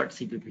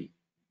 math.cpp.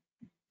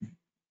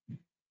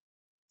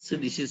 So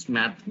this is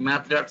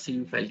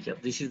math.cv file here.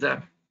 This is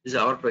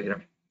our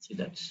program. See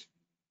that.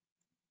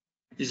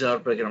 This is our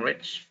program,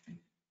 right?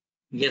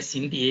 Yes,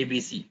 in the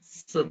ABC.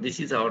 So this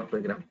is our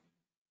program.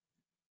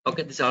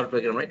 Okay, this is our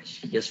program,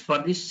 right? Yes, for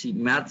this see,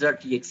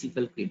 math.exe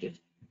file created.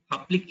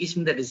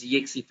 Application that is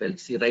exe file.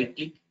 See, right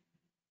click,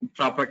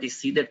 properties.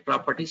 See that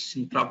properties.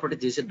 In properties,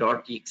 there is a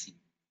 .exe.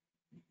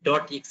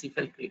 .exe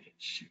file created.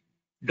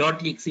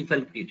 .exe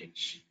file created.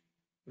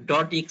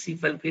 .exe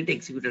file create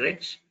executed,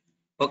 right?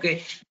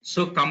 Okay,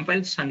 so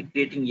compiles and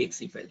creating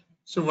exe file.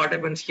 So what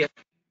happens here?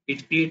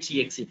 It creates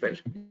exe file.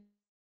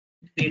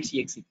 It creates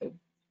exe file.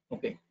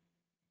 Okay.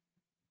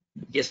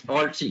 Yes,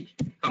 Alt C,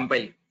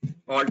 compile.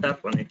 Alt R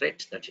on it,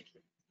 right? That's it.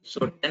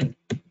 So 10,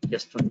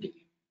 yes, 20.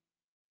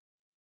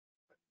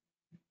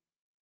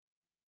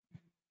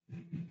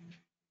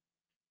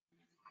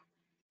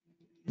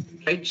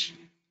 Right?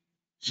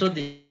 So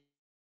this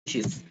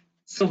is.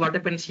 So what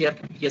happens here?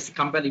 Yes,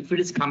 compile. If it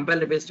is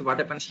compile based, what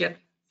happens here?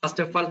 First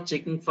of all,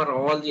 checking for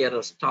all the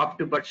errors. Top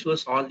to but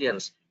shows all the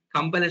errors.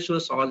 Compiler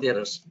shows all the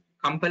errors.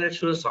 Compiler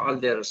shows all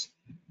the errors.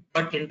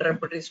 But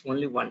interpreter is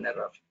only one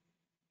error.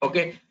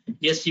 Okay.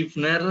 Yes, if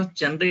an error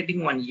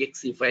generating one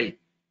exe file,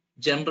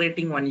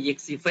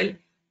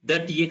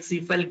 that exe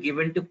file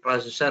given to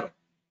processor.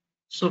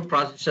 So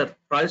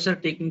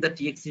processor taking the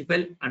exe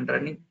file and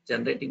running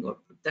generating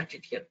output. That's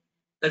it here.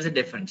 That's the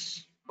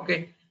difference.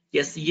 Okay.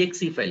 Yes,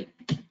 exe file.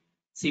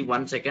 See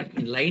 1 second.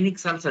 In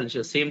Linux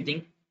also same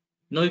thing.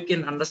 Now you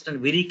can understand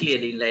very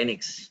clearly in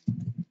Linux.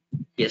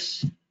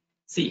 Yes.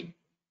 See,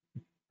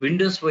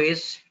 Windows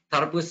OS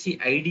Turbo C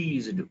IDE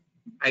used.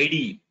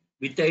 IDE.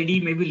 With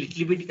IDE maybe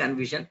little bit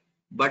confusion,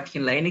 but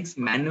in Linux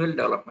manual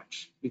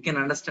development, you can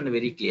understand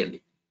very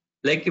clearly.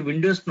 Like a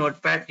Windows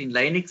Notepad, in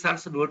Linux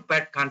also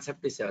Notepad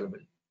concept is available.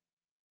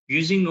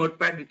 Using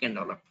Notepad, we can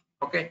develop.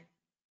 Okay.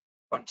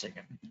 1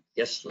 second.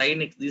 Yes,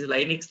 Linux. This is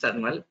Linux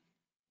terminal.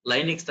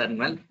 Linux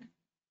terminal.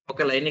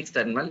 Okay, Linux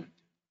terminal.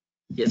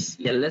 Yes,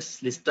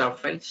 ls list of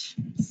files.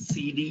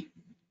 cd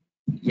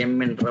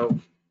mn raw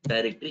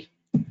directory.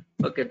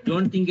 Okay,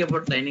 don't think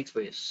about Linux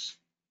OS.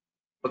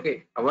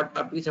 Okay, our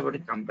topic is about a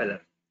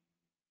compiler.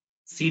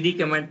 cd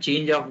command,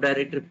 change of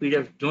directory,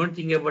 pdf. Don't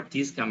think about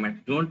these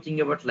commands. Don't think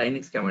about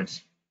Linux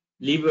commands.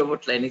 Leave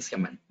about Linux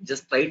command.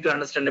 Just try to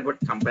understand about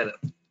compiler.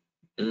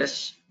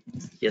 Ls,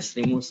 yes,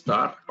 remove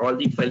star. All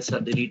the files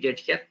are deleted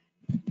here.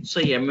 So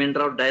mn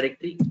raw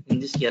directory in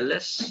this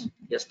ls,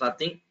 yes,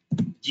 nothing.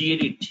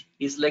 Gedit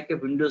is like a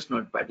Windows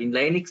notepad. In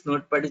Linux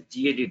notepad is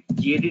gedit.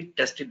 Gedit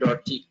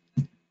test.c.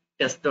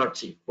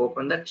 Test.c.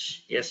 Open that.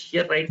 Yes,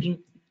 here writing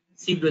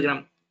C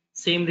program.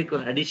 Same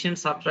record. Addition,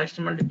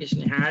 subtraction,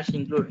 multiplication. Hash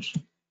includes.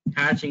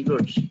 Hash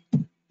includes.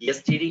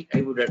 std.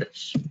 I would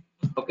attach.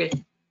 Okay.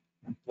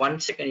 1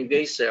 second, you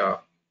guys.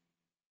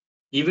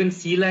 Even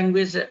C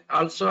language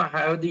also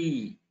have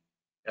the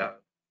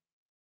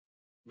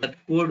that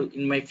code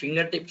in my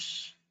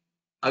fingertips.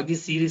 Of the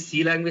series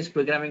C language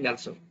programming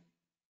also,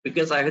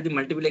 because I have the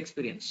multiple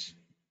experience.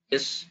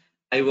 Yes,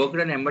 I worked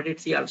on embedded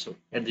C also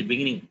at the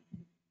beginning.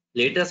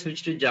 Later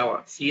switched to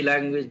Java, C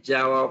language,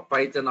 Java,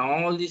 Python,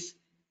 all this,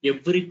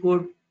 every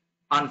code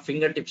on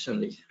fingertips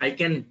only. I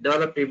can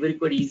develop every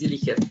code easily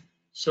here.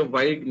 So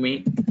wide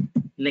main,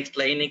 next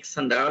Linux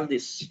and all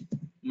this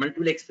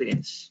multiple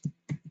experience.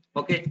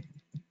 Okay,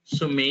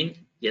 so main,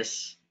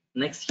 yes.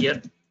 Next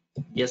here,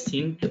 yes,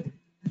 int.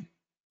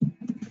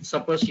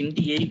 Suppose int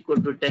a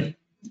equal to 10.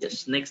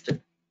 Yes, next.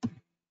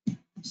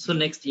 So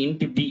next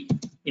int b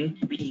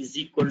is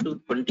equal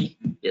to 20.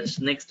 Yes,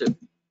 next.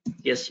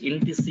 Yes,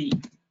 int c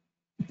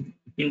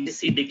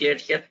declared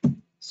here.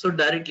 So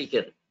directly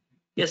here.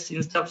 Yes,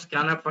 instead of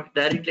scanf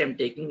directly I'm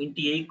taking int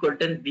a equal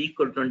to 10, b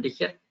equal to 20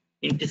 here.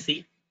 Int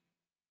c.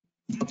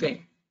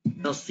 Okay.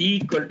 Now c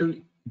equal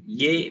to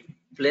a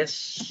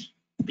plus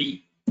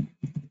b.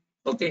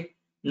 Okay.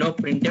 Now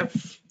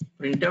printf.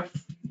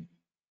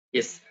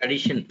 Yes,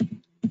 addition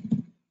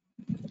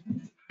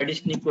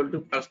equal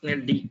to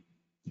personal d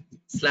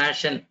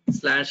slash n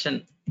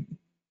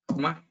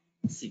comma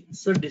c.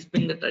 So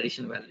displaying the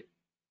addition value.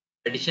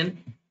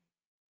 Addition,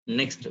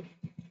 next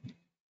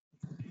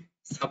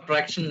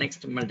subtraction,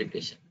 next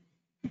multiplication.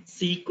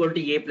 C equal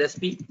to a plus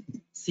b,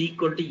 c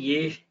equal to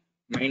a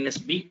minus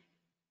b.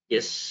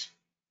 Yes,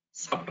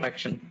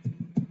 subtraction,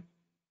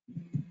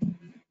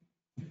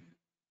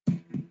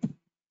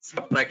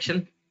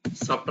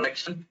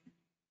 subtraction.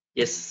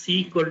 Yes, c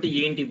equal to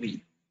a into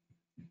b.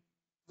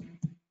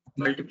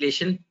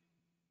 Multiplication.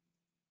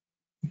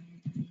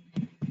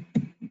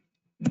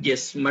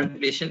 Yes,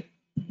 multiplication.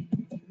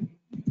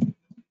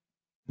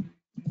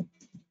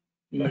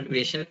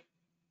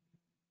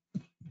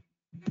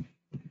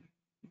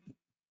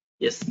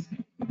 Yes.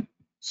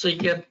 So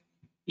here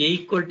a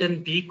equal to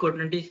 10, b equal to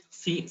 20,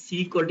 c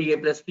equal to a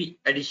plus b.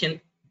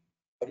 Addition.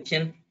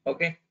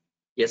 Okay.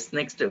 Yes.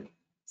 Next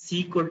c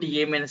equal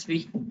to a minus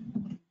b.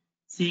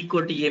 C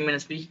equal to a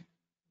minus b.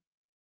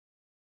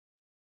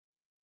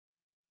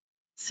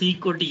 C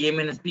equal to a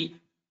minus b.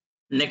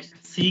 Next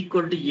c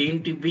equal to a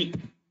into b.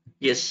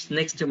 Yes.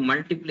 Next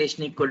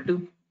multiplication equal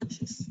to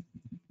this.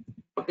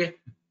 Okay.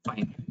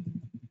 Fine.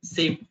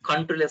 Save,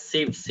 control S,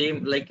 save, same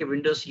like a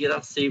Windows here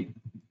of save,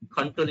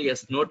 control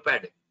S,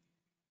 notepad,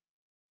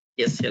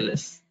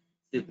 SLS,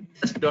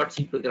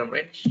 test.c program,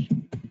 right?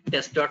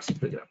 Test.c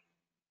program.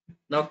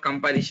 Now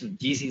compilation,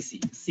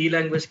 GCC, C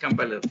language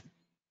compiler,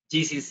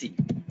 GCC,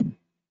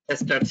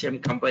 test.c, I'm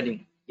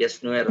compiling,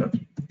 yes, no error,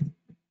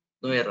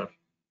 no error.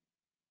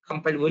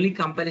 Compiled, only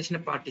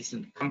compilation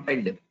partition,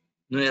 compiled,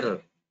 no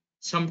error.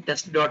 Some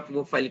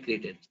test.o file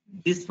created.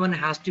 This one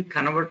has to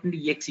convert into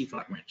exe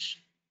format.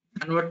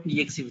 Convert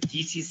to exe with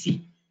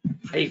GCC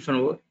hyphen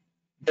o.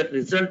 The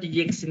result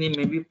exe name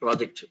may be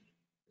project.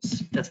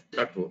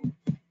 Test.o.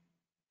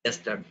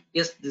 Test.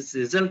 Yes, this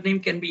result name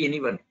can be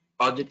anyone.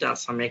 Project or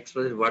some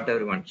express, whatever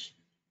you want.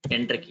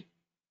 Enter key.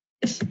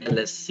 Yes,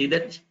 ls. See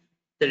that?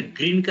 The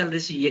green color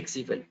is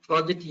exe file.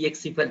 Project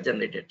exe file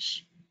generated.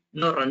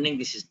 Now running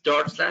this is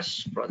dot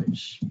slash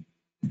projects.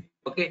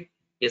 Okay.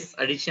 Yes,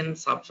 addition,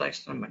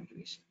 subtraction, and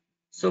multiplication.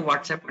 So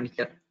what's happened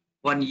here?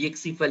 One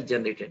exe file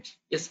generated.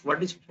 Yes,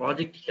 what is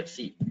project here?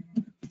 See,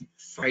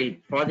 file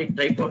project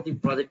type of the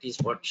project is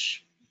what?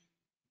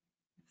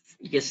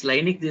 Yes,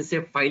 Linux is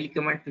a file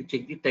command to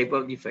check the type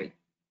of the file.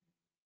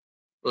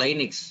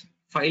 Linux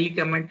file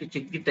command to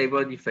check the type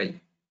of the file.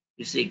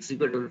 It's an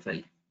executable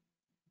file.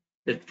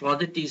 The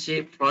project is a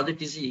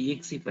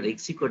exe file,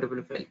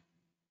 executable file.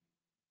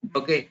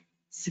 Okay,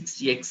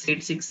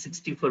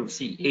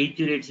 6x8664C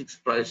 8086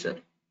 processor.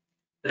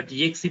 That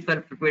exe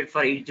file prepared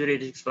for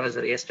 8086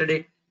 processor.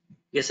 Yesterday,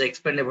 yes, I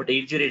explained about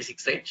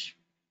 8086, right?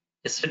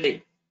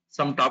 Yesterday,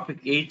 some topic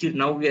 80.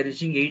 Now we are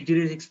using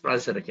 8086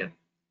 processor again.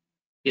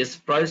 Yes,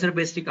 processor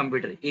based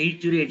computer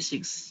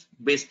 8086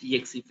 based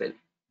exe file.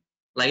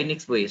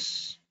 Linux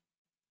OS.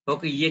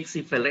 Okay, exe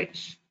file,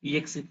 right?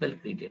 Exe file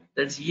created.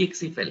 That's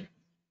exe file.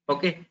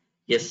 Okay,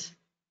 yes.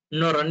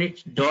 Now run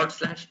it dot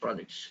slash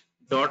projects.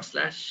 Dot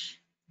slash,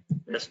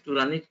 just to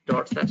run it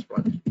dot slash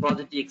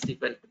project exe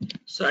file.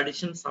 So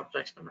addition,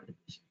 subtraction, and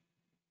multiplication.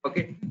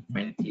 Okay,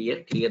 fine.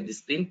 Clear the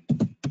screen.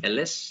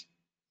 ls.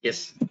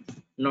 Yes.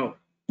 No,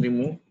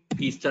 remove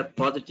p star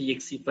project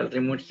exe file.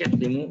 Remove here.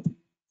 Remove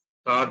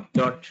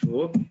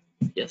start.o.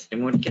 Yes,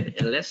 remove here.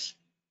 ls.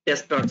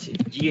 Test.c.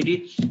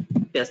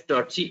 gedit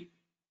test.c.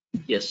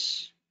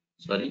 Yes.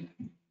 Sorry.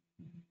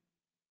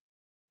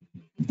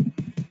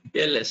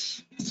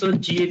 ls. So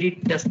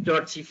gedit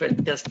test.c file.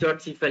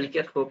 Test.c file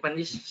here. Open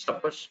this.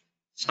 Suppose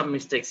some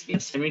mistakes here.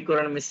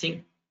 Semicolon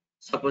missing.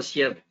 Suppose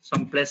here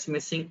some plus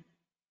missing.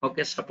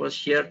 Okay. Suppose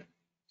here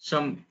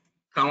some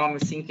comma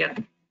missing here.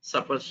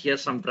 Suppose here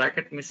some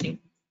bracket missing.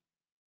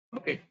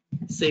 Okay.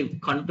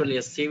 Save. Control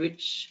S. Save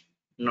it.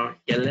 Now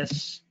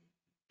ls.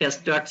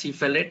 Test.c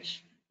file it.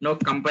 Now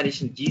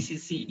comparison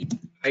GCC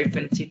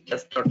hyphen c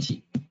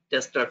test.c.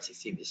 Test.c.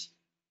 See this.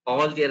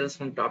 All the errors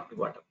from top to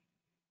bottom.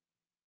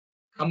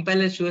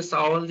 Compiler shows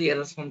all the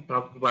errors from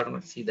top to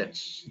bottom. See that.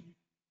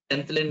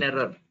 10th line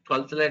error,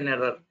 12th line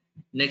error,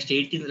 next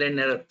 18th line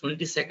error,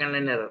 22nd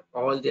line error,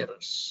 all the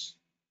errors.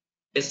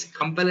 Yes,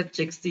 compiler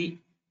checks the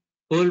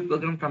whole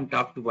program from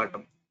top to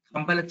bottom.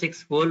 Compiler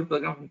checks whole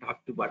program from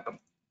top to bottom.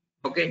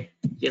 Okay,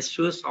 yes,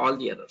 shows all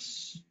the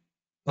errors.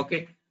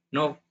 Okay,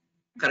 no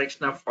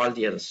correction of all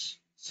the errors.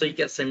 So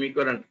here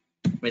semicolon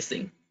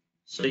missing.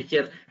 So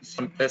here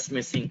some plus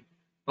missing.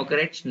 Okay,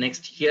 right.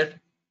 Next here.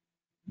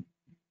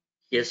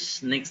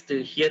 Yes, next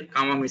here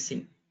comma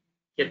missing.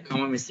 Here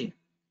comma missing.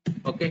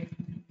 Okay.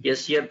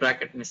 Yes, here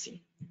bracket missing.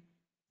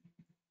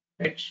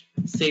 Right.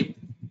 Save.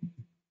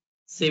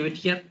 Save it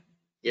here.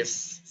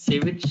 Yes,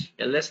 save it.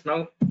 ls.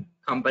 Now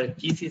compile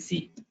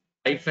GCC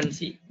hyphen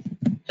c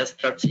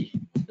test.c.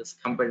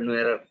 Just compile, no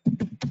error.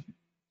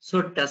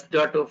 So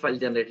test.o file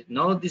generated.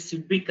 Now this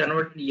should be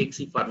converted to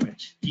exe format.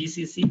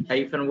 GCC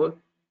hyphen o.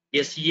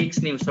 Yes,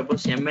 ex name.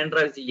 Suppose mn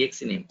is the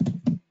exe name.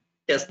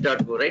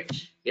 Test.o, right?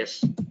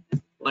 Yes.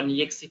 One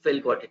exe file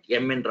got it.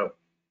 mn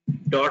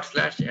dot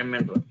slash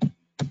mn.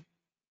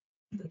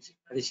 That's it.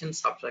 Addition,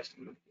 subtraction,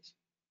 multiplication.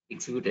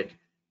 Executed.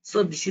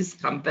 So this is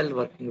compile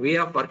working. Way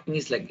of working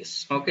is like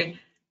this. Okay.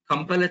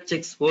 Compiler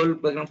checks whole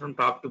program from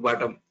top to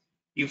bottom.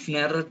 If an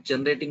error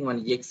generating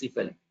one exe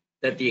file,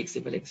 that exe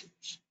file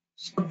executes.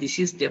 So this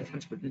is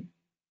difference between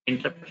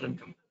interpreter and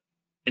compiler.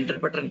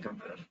 Interpreter and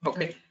compiler.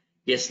 Okay.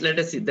 Yes, let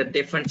us see the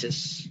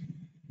differences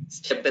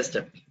step by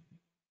step.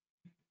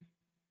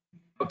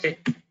 Okay.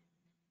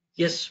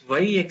 Yes, why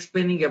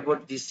explaining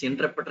about this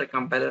interpreter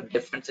compiler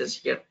differences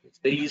here? It's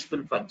very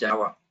useful for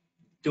Java.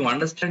 To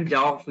understand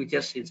Java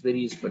features, it's very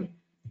useful.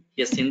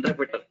 Yes,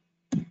 interpreter.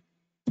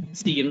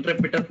 See,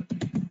 interpreter.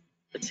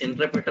 It's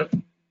interpreter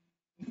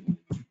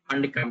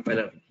and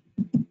compiler.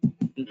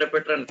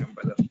 Interpreter and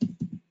compiler.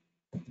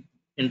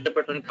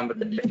 Interpreter and compiler,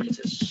 the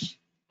differences.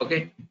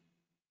 Okay.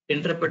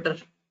 Interpreter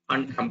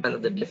and compiler,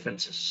 the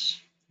differences.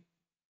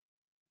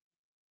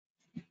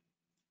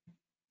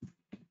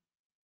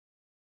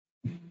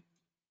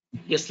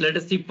 Yes, let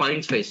us see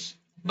points wise.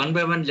 One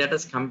by one, let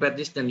us compare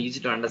this, then easy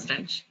to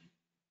understand.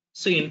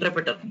 So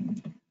interpreter.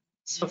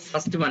 So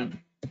first one,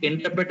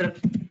 interpreter,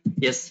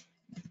 yes,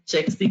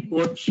 checks the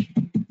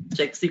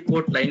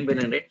code line by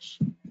line, right?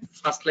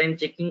 First line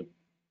checking,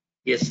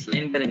 yes,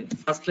 line by line.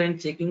 First line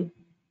checking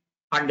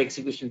and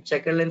execution.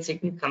 Checker line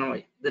checking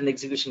convoy, then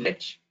execution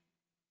edge.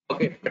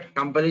 Okay, but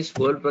companies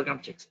whole program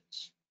checks.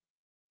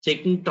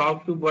 Checking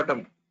top to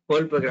bottom,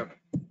 whole program.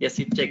 Yes,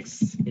 it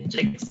checks. It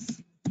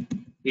checks.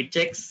 It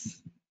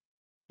checks.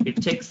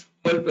 It checks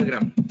whole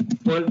program,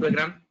 whole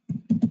program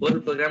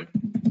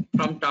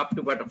from top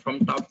to bottom,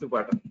 from top to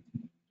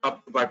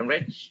bottom,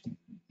 right?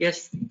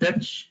 Yes,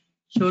 that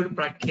showed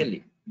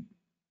practically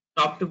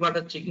top to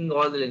bottom checking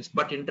all the lines,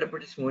 but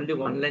interpret is only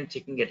one line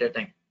checking at a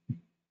time.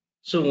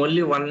 So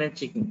only one line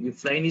checking.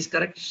 If line is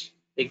correct,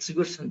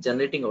 executes and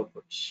generating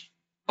outputs.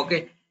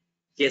 Okay.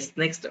 Yes.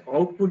 Next,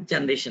 output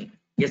generation.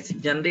 Yes,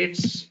 it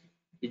generates,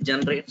 it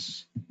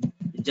generates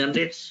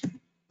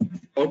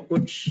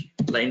outputs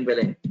line by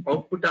line.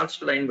 Output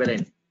also line by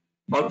line.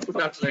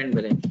 Output also line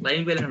by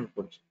line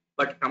output.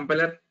 But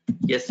compiler,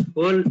 yes,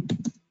 whole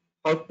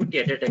output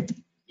at a time.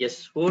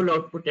 Yes, whole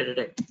output at a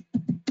time.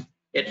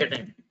 At a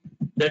time.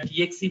 That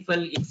exe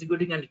file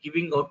executing and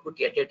giving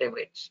output at a time,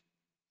 right?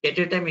 At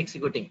a time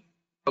executing.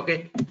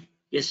 Okay.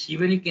 Yes,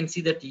 even you can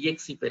see that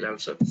exe file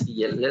also.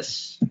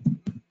 CLS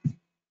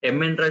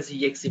mnras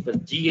exe file.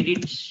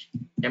 Gedit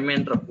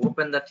mnrap.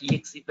 Open that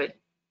exe file.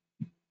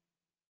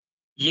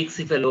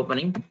 Exe file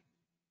opening.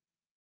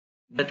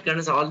 That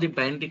contains all the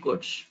binary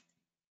codes.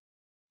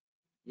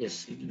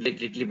 Yes, it will take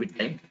little bit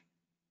time.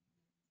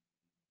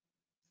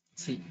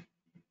 See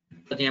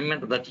that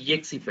mn that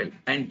exe file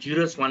and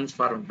zeros ones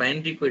for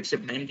binary code. It's a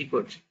binary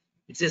code.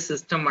 It's a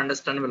system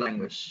understandable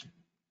language.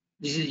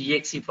 This is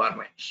exe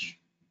format.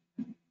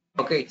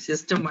 Okay,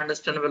 system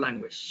understandable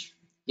language.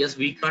 Yes,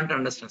 we can't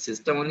understand.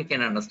 System only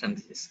can understand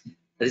this.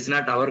 That is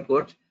not our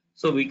code,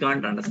 so we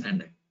can't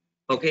understand it.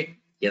 Okay,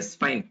 yes,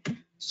 fine.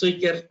 So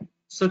here,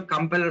 so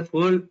compiler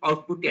whole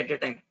output at a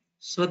time.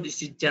 So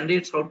this is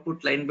generates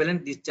output line by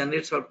line. This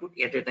generates output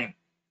at a time.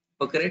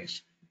 Okay,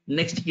 right?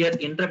 Next here,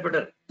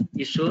 interpreter.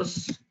 It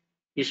shows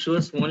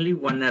only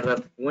one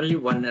error. Only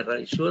one error.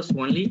 It shows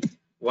only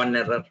one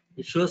error.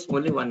 It shows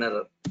only one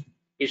error.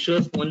 It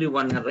shows only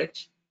one error.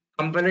 Right?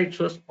 Compiler it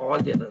shows all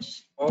the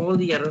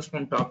errors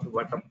from top to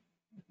bottom.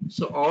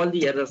 So all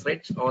the errors,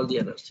 right? All the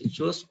errors. It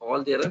shows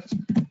all the errors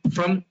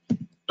from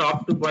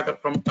top to bottom.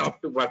 From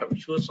top to bottom, it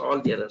shows all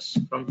the errors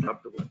from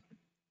top to bottom.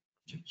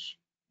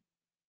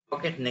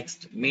 Okay,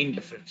 next main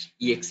difference.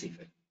 Exe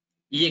file.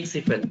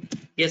 Exe file.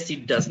 Yes,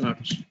 it does not.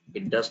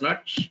 It does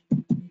not.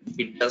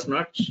 It does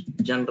not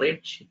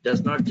generate. It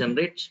does not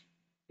generate.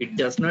 It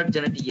does not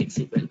generate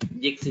exe file.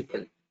 Exe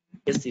file.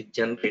 Yes, it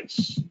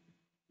generates.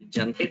 It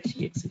generates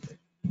exe file.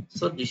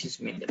 So this is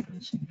main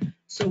difference.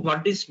 So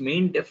what is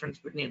main difference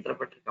between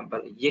interpreter and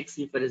compiler?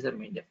 Exe file is the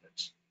main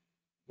difference.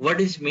 What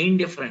is main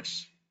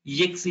difference?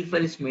 Exe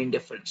file is main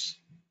difference.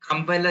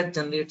 Compiler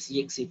generates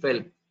exe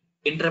file.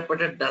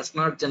 Interpreter does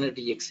not generate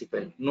exe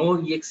file.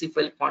 No exe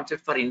file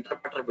concept for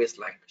interpreter based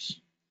language.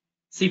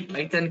 See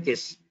Python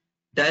case.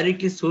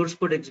 Directly source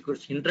code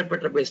executes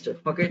interpreter based.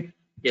 Okay.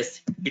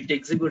 Yes, it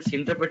executes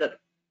interpreter.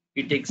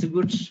 It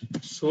executes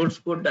source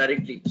code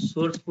directly.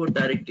 Source code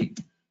directly.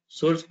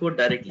 Source code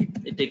directly.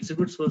 It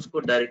executes source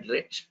code directly,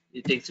 right?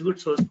 It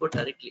executes source code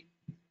directly.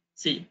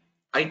 See,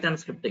 Python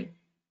scripting.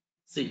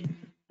 See,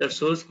 the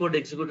source code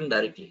executing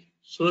directly.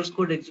 Source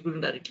code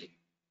executing directly.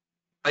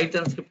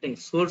 Python scripting,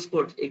 source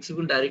code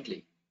executing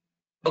directly.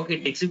 Okay,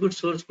 it executes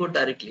source code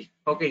directly.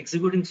 Okay,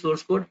 executing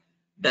source code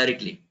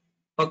directly.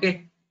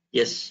 Okay,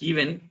 yes,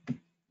 even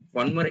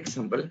one more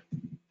example.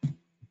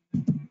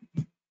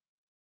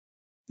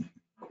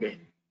 Okay,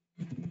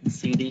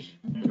 CD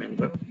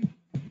member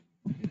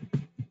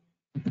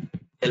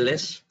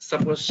ls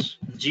suppose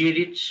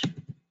gedit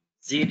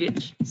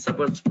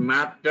suppose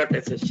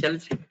math.sh shell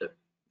script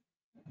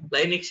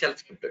Linux shell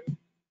script.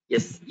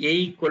 Yes, a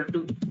equal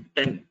to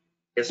 10.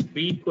 Yes,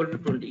 b equal to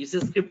 20. Is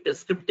a script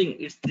scripting.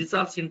 It's this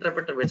also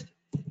interpreter based.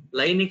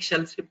 Linux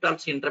shell script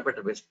also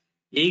interpreter based.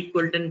 A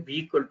equal to 10, b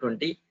equal to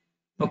 20.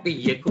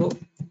 Okay, echo.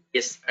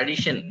 Yes,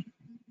 addition.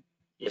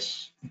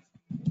 Yes.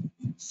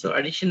 So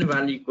addition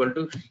value equal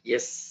to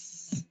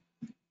yes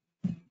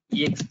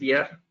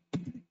expr.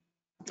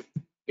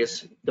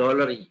 Yes,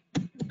 dollar a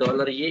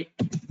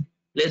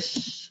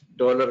plus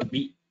dollar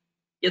b.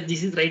 Yes,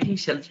 this is writing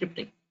shell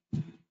scripting.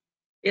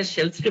 Yes,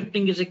 shell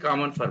scripting is a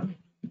common format.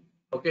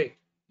 Okay,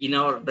 in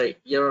our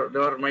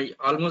my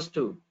almost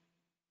two.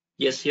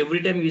 Yes,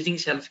 every time using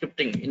shell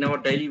scripting in our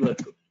daily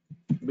work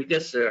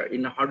because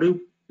in Hadoop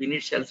we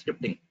need shell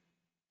scripting.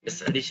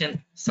 Yes,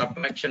 addition,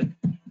 subtraction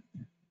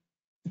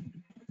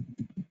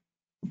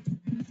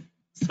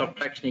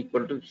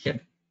equal to here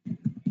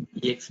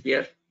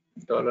expr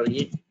dollar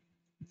a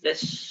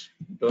plus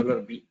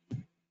dollar b.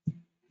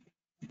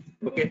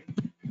 Okay,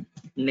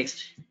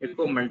 next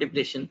echo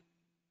multiplication.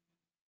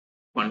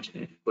 One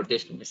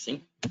quotation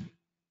missing.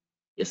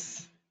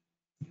 Yes,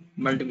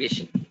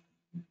 multiplication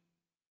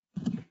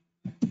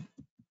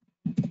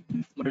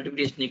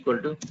equal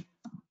to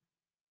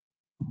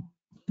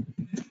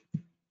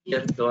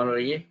here dollar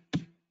a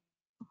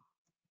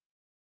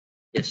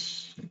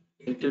yes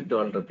into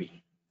dollar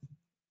b.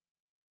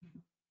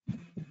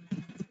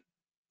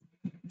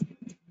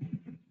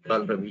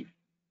 Dollar b.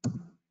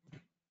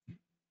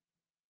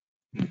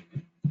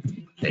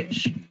 right?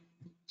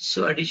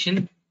 So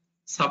addition,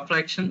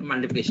 subtraction,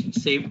 multiplication,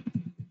 save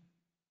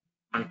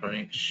and run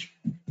it.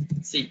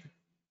 See,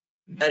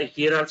 there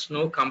here also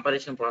no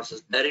comparison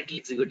process. Directly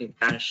executing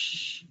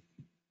bash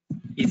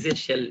is a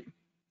shell.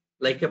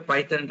 Like a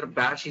Python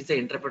bash is the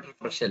interpreter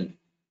for shell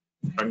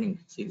running.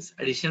 See this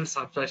addition,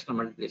 subtraction, and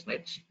multiplication,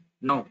 right?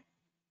 Now,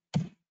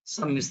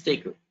 some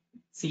mistake.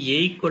 See A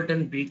equal to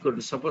B equal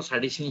to, suppose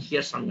addition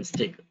here some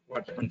mistake.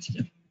 What happens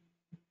here?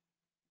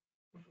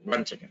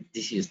 1 second.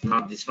 This is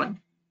not this one.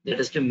 There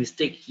is a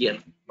mistake here.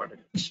 What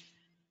happens?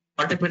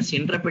 What happens?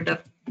 Interpreter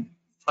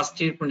first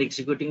statement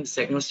executing,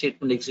 second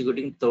statement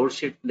executing, third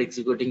statement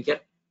executing here.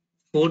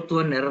 Fourth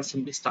one error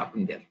simply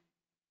stopping there.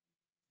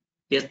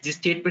 Yes, this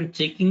statement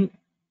checking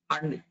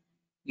and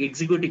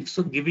executing.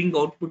 So giving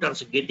output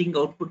also, getting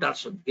output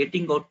also,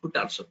 getting output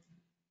also.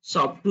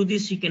 So up to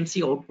this you can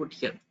see output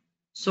here.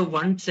 So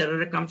once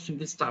error comes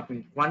simply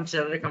stopping. Once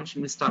error comes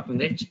simply stopping,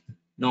 right?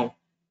 Now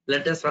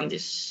let us run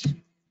this.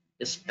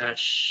 Yes,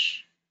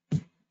 dash.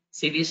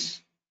 See this.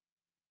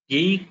 A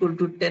equal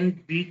to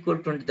 10, B equal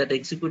to 20 that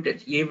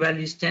executed. A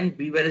value is 10,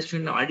 B value is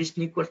 20. Now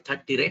addition equal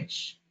 30, right?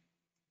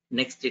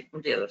 Next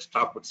statement error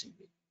stopped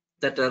simply.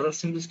 That error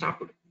simply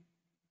stopped.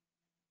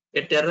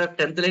 That error,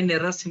 10th line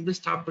error simply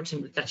stopped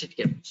simply. That's it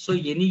here. So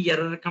any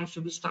error comes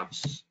simply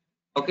stops.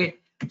 Okay.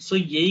 So A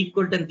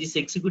equal to 10, this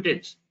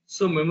executed.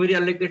 So memory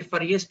allocate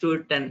for A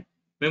stored 10.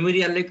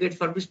 Memory allocate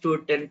for B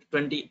stored 10,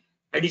 20.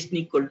 Addition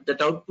equal to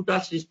that output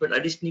also displayed.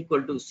 Addition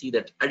equal to, see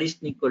that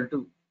addition equal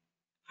to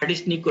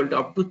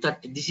up to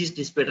 30. This is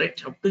displayed,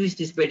 right? Up to this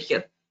displayed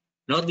here.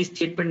 Now this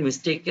statement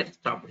mistake here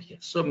stopped here.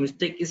 So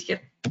mistake is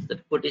here.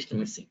 That quotation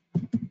missing.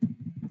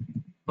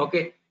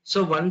 Okay.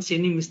 So once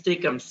any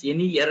mistake comes,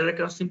 any error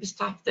comes, simply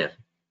stop there.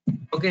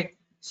 Okay.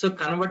 So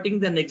converting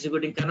then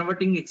executing,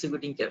 converting,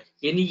 executing here.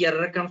 Any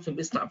error comes,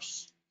 simply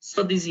stops.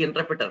 So this is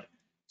interpreter.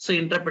 So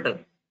interpreter,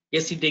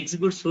 yes, it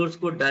executes source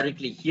code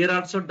directly. Here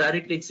also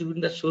directly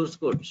executing the source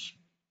codes.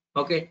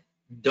 Okay.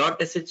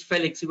 .sh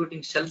file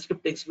executing, shell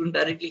script executing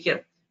directly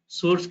here.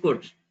 Source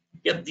code.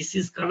 Yep, this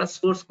is called a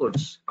source code.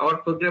 Our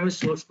program is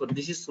source code.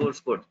 This is source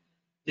code.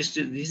 This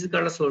is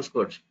called a source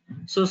code.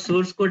 So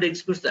source code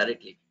executes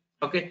directly.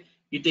 Okay.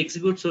 It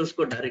executes source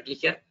code directly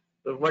here.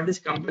 So what is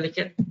compile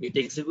here? It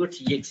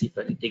executes exe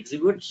file. It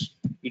executes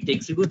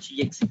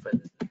exe file.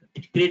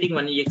 It's creating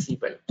one exe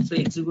file. So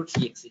executes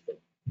exe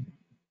file.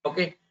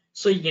 Okay.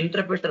 So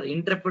interpreter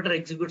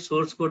executes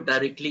source code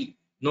directly.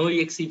 No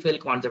exe file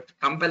concept.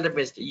 Compile the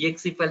best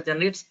exe file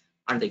generates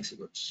and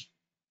executes.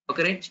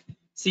 Okay, right?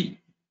 See,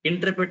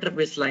 interpreter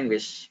based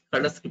language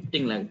called a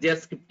scripting language. They are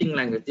scripting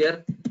language. They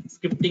are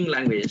scripting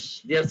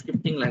language. They are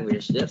scripting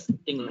language. They are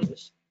scripting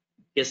language.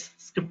 Yes,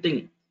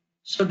 scripting.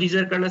 So these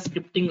are called as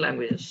scripting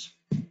languages.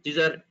 These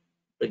are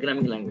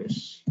programming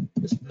language.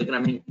 Yes,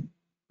 programming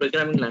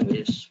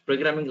languages.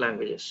 Programming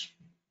languages.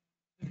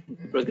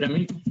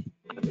 Programming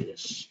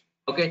languages.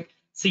 Okay.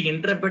 See,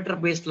 interpreter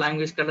based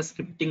language called as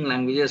scripting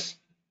languages.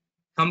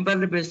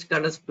 Compiler based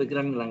called as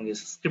programming language.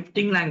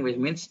 Scripting language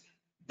means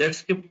that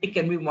script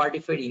can be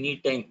modified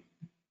anytime.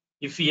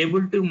 If you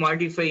able to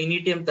modify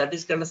anytime, that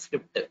is called a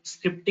script.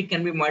 Script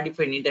can be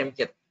modified anytime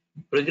here.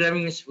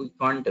 Programming is we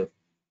can't.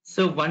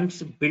 So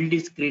once build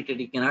is created,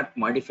 you cannot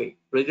modify.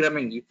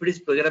 Programming, if it is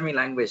programming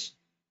language,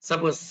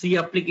 suppose C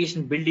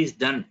application build is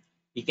done,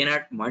 you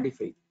cannot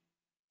modify.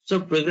 So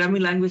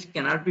programming language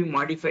cannot be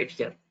modified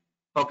here.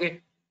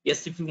 Okay.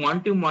 Yes, if you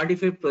want to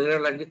modify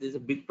programming language, this is a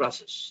big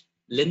process,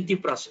 lengthy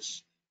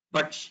process.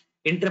 But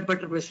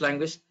interpreter based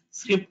language,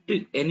 script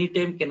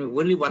anytime can be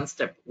only one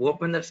step.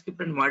 Open the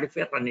script and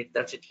modify, run it.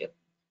 That's it here.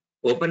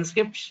 Open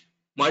script,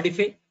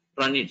 modify,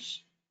 run it.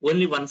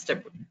 Only one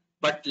step.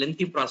 But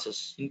lengthy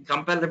process. In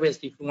compiler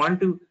based, if you want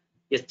to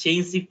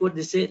change the code,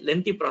 this is a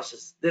lengthy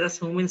process. There are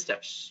so many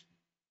steps.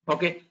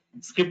 Okay.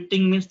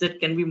 Scripting means that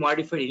can be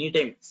modified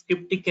anytime.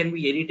 Scripting can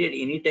be edited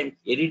anytime.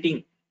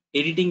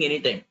 Editing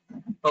anytime.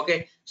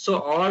 Okay. So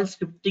all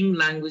scripting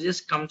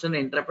languages comes in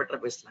interpreter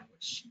based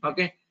language.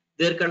 Okay.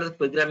 They're called as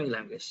programming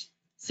language.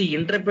 See,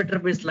 interpreter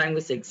based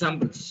language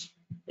examples.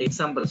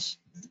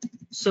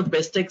 So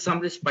best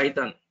example is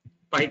Python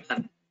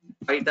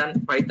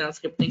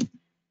scripting,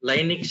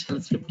 Linux shell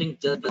scripting.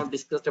 Just now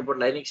discussed about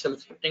Linux shell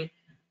scripting.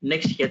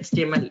 Next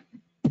HTML.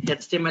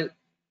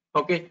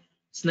 Okay.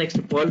 So next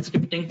Perl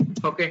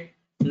scripting. Okay.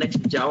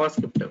 Next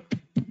JavaScript.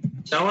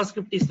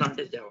 JavaScript is not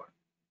a Java.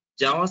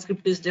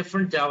 JavaScript is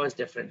different. Java is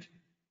different.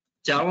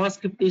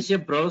 JavaScript is a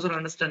browser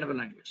understandable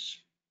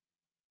language.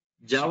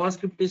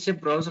 JavaScript is a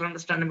browser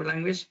understandable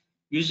language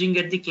using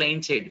at the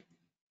client side.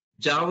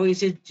 Java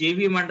is a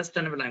JVM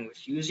understandable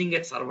language using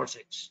at server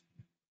side.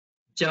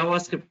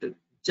 JavaScript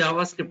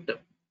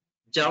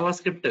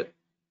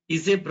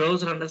is a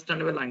browser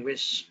understandable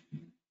language.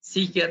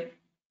 See here,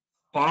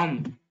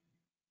 form.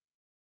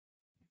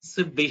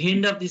 So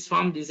behind of this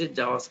form, this is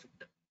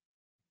JavaScript.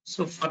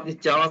 So for the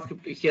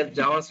JavaScript here,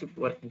 JavaScript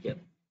working here.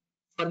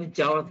 For the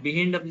Java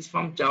behind of this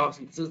form,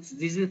 JavaScript. So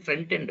this is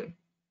front end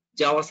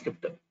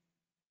JavaScript.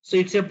 So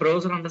it's a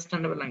browser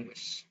understandable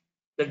language.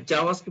 The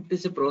JavaScript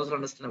is a browser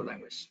understandable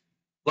language.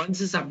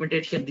 Once is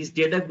submitted here, this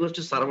data goes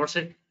to server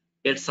side.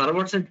 At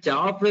server side,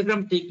 Java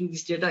program taking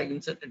this data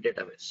insert the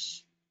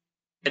database.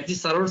 At the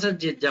server side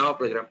Java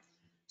program.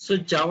 So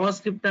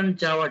JavaScript and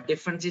Java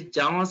difference is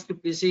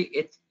JavaScript is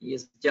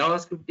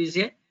JavaScript is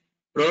a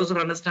browser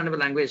understandable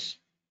language.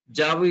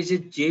 Java is a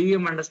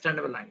JVM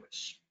understandable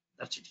language.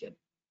 That's it here.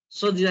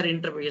 So these are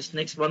interfaces.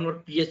 Next one more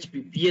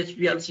PHP.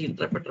 PHP also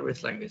interpreter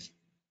based language.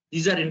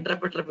 These are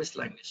interpreter based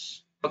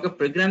language. Okay,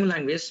 programming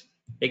language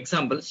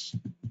examples.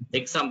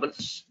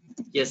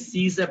 Yes,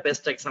 C is the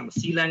best example.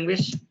 C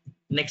language.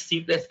 Next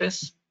C++.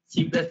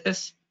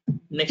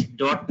 Next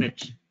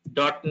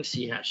 .NET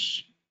C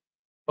hash.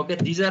 Okay,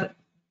 these are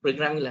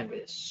programming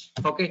languages.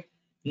 Okay,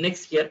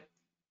 next here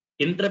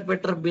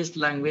interpreter based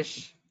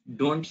language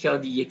don't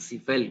have the exe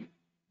file.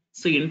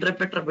 So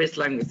interpreter based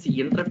language, see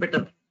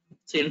interpreter.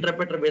 So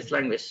interpreter based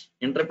language,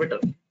 interpreter.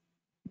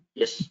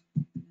 Yes,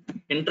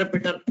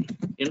 interpreter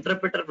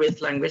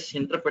based language,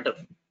 interpreter.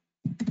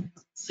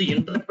 See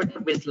interpreter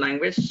based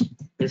language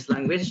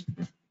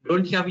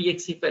don't have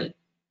exe file.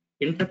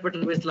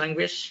 Interpreter based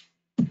language.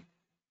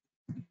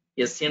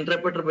 Yes,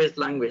 interpreter based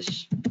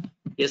language.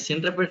 Yes,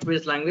 interpreter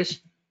based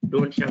language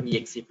don't have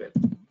exe file.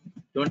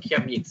 Don't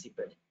have exe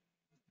file.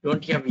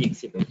 Don't have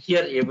exe file.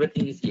 Here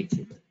everything is exe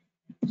file.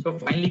 So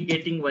finally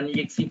getting one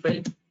exe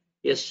file.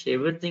 Yes,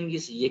 everything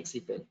is exe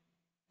file.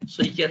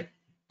 So here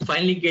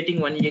finally getting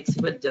one exe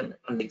file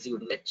and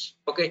executing it.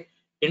 Okay,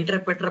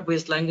 interpreter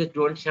based language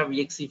don't have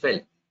exe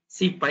file.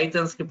 See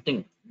Python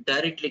scripting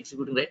directly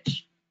executing it.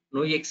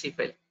 No exe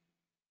file.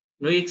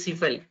 No exe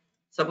file.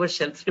 Suppose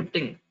shell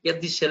scripting. Here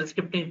the shell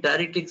scripting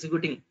directly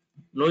executing.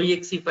 No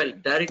exe file.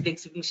 Directly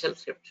executing shell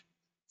script.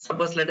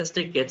 Suppose let us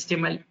take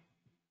HTML.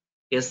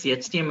 Yes,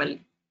 HTML.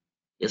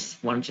 Yes,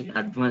 one second.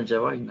 Advanced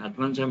Java. In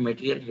advanced Java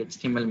material,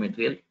 HTML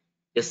material.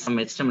 Yes, some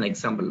HTML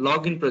example.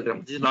 Login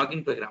program. This is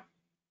login program.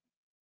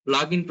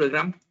 Login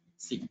program.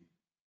 See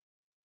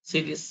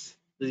this.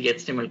 This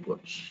is HTML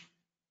code.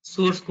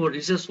 Source code.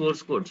 This is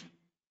source code.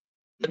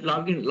 The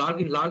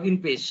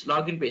login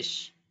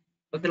page.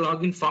 Okay,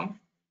 login form.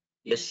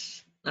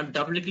 Yes. Now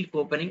double click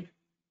opening.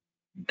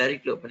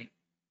 Directly opening.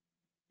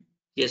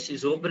 Yes,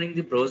 it's opening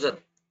the browser.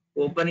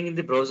 Opening in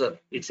the browser.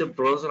 It's a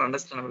browser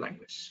understandable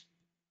language.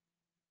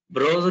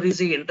 Browser is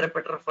an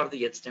interpreter for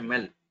the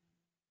HTML.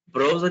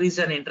 Browser is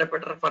an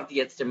interpreter for the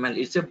HTML.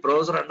 It's a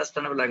browser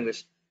understandable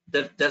language.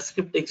 The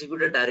script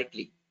executed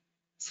directly.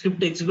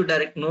 Script execute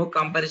direct, no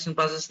comparison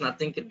process,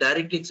 nothing.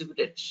 Directly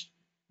executed.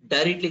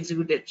 Directly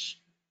executed.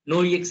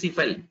 No exe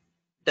file.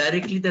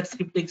 Directly that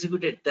script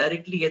executed.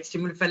 Directly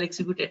HTML file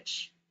executed.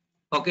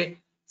 Okay.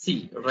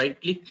 See, right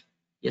click.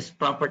 Yes,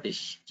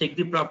 properties. Check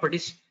the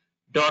properties.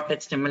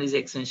 .html is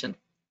extension.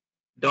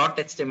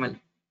 .html.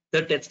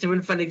 That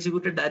HTML file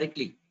executed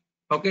directly.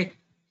 Okay.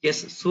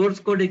 Yes, source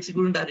code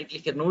executed directly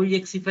here. No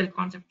exe file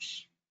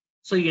concepts.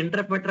 So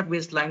interpreter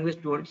based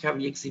language don't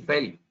have exe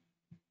file.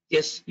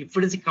 Yes, if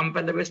it is a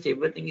compiler based,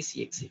 everything is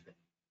exe file.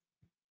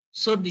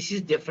 So this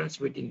is difference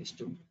between these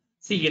two.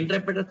 See,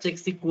 interpreter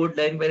checks the code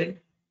line by line,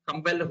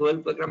 compile the whole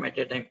program at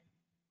a time.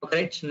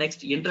 Okay,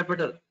 next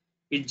interpreter,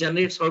 it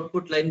generates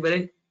output line by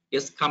line.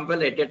 Yes,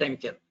 compile at a time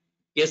here.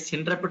 Yes,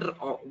 interpreter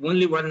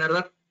only one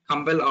error,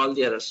 compile all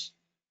the errors.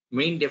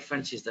 Main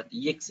difference is that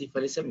exe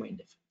file is a main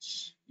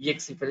difference.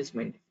 Exe file is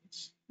main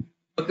difference.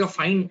 Okay,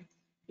 fine.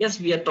 Yes,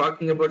 we are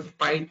talking about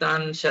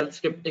Python, shell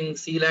scripting,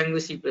 C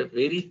language, C++. Where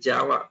is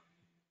Java?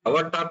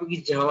 Our topic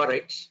is Java,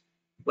 right?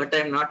 But I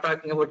am not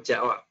talking about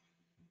Java.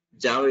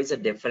 Java is a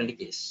different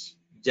case.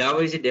 Java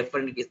is a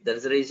different case. There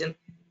is a reason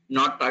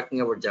not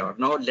talking about Java.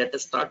 Now let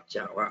us start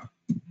Java.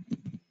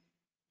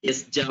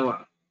 Yes,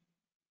 Java.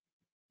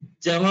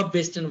 Java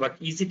based on what?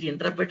 Is it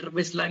interpreter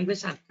based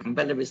language or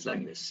compiler based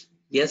language?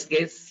 Yes,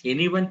 guys.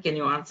 Anyone can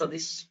you answer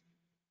this?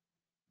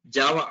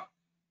 Java.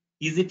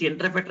 Is it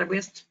interpreter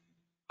based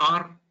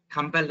or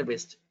compiler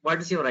based?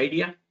 What is your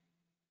idea?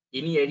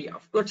 Any idea?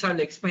 Of course, I'll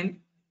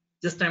explain.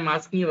 Just I'm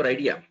asking your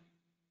idea.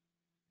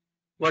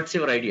 What's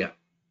your idea?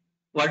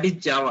 What is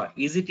Java?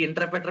 Is it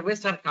interpreter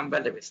based or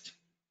compiler based?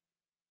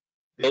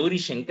 Gauri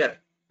Shankar.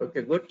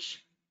 Okay, good.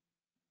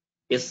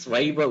 Yes,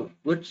 Vaibhav.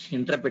 Good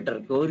interpreter.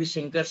 Gauri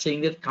Shankar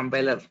saying that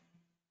compiler.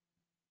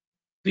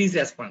 Please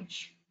respond.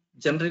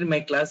 Generally, my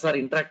classes are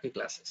interactive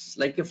classes,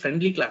 like a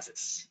friendly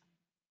classes.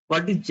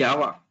 What is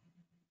Java?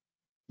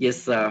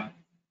 Yes,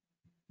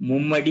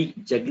 Mummadi,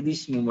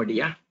 Jagdish Mummadi.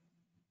 Yeah.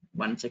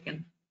 1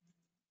 second.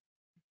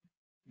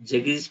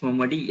 Jagdish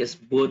Mummadi. Yes,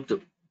 both.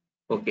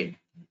 Okay.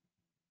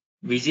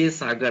 Vijay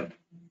Sagar.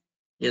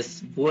 Yes,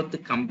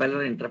 both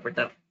compiler and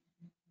interpreter.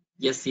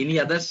 Yes, any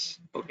others?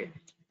 Okay.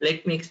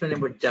 Let me explain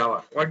about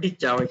Java. What is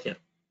Java here?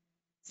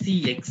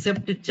 See,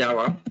 except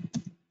Java.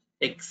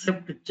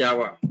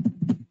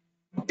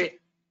 Okay.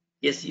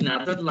 Yes, in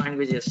other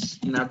languages,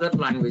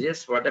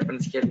 what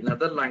happens here? In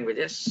other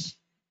languages,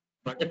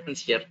 what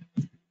happens here?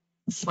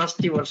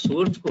 First, your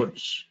source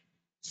code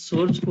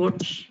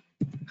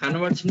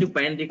converts into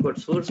binary code.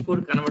 Source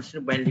code converts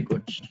into binary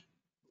code.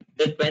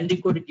 That binary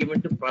code is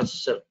given to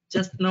processor.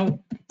 Just now,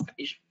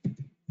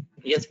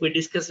 yes, we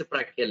discussed it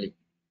practically.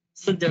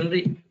 So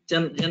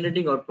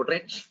generating output,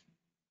 right?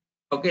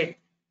 Okay.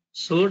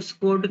 Source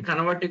code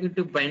converting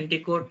into binary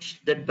code.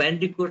 That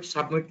binary code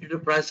submitted to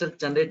processor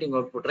generating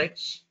output, right?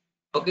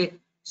 Okay.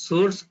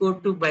 Source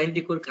code to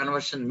binary code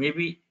conversion may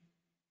be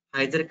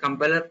either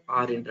compiler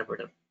or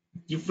interpreter.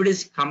 If it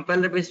is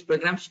compiler based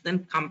programs,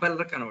 then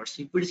compiler converts.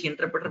 If it is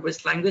interpreter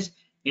based language,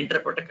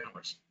 interpreter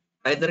converts.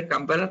 Either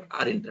compiler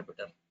or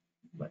interpreter.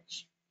 But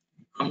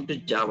come to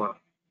Java.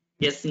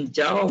 Yes, in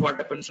Java, what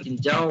happens? In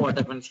Java,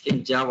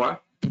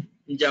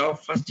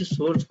 first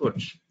source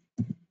code.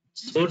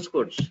 Source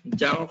codes.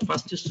 Java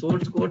first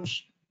source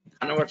codes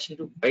converts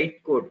into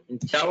byte code. In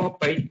Java,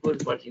 byte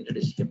code was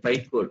introduced.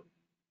 Byte code.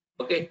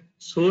 Okay,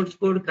 source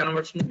code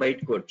converts into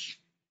byte codes.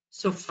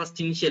 So first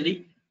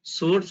initially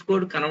source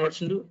code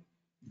converts into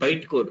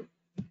byte code.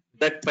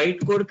 That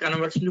byte code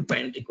converts into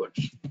binary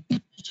codes.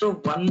 So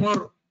one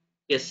more,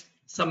 yes,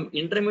 some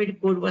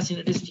intermediate code was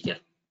introduced here.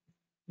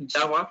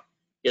 Java,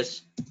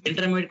 yes,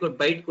 intermediate code,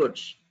 byte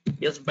codes,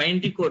 yes,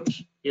 binary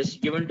codes, yes,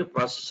 given to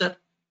processor,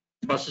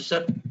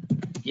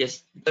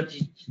 yes, that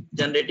is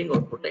generating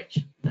output.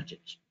 That's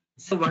it.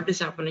 So what is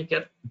happening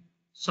here?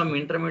 Some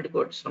intermediate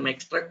code, some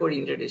extra code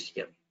introduced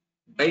here.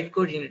 Byte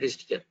code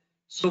introduced here.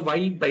 So why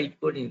byte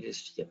code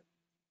introduced here?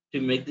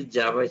 To make the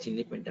Java is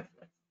independent.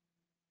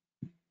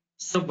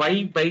 So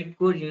why byte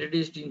code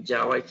introduced in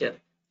Java here?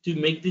 To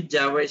make the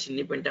Java is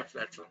independent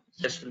platform.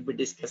 That will be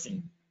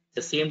discussing.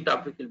 The same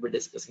topic will be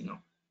discussing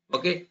now.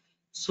 Okay.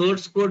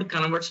 Source code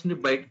converts into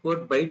byte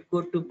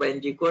code to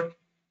binary code.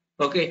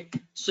 Okay.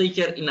 So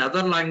here in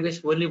other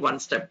language only one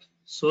step.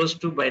 Source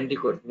to binary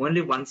code.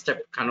 Only one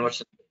step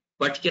conversion.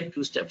 But here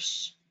two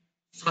steps.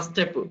 First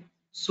step,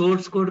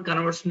 source code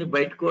converts into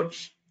byte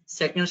codes.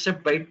 Second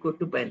step, byte code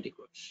to binary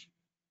codes.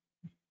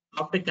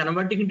 After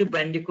converting into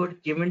binary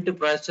code, given to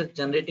processor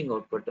generating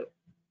output.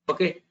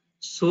 Okay,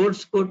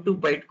 source code to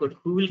byte code.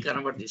 Who will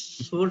convert this?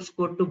 Source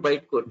code to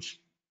byte codes.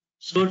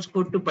 Source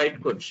code to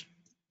byte codes.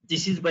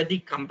 This is by the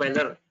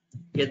compiler.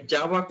 A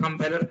Java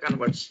compiler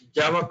converts.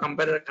 Java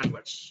compiler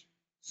converts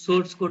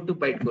source code to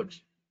byte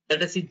codes.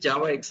 Let us see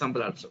Java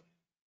example also.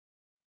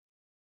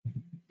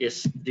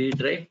 Yes, did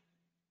it right?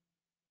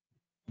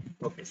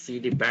 Okay,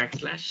 cd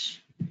backslash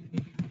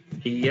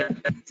dir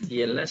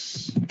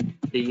cls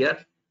dir.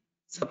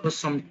 Suppose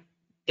some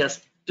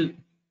test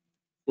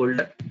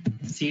folder,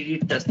 cd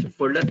test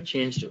folder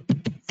changed to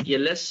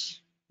cls.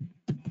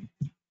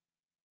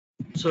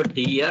 So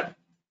dir,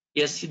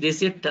 yes,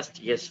 this is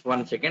test. Yes,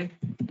 one second.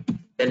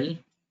 L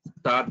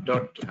start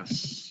dot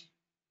class.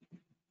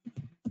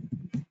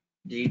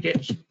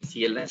 Deleted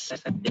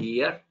cls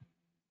dir.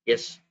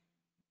 Yes,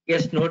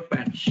 yes,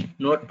 notepad.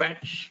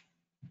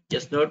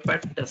 Yes,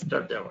 notepad test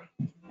dot java.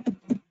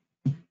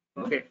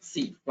 Okay,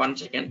 see, one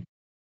second.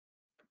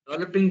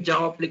 Developing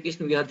Java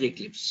application, we have the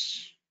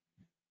Eclipse.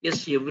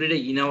 Yes, every day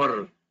in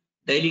our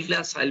daily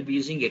class, I'll be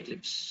using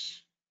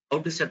Eclipse. How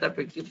to set up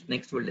Eclipse,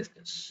 next we'll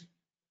discuss.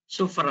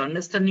 So for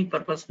understanding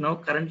purpose, now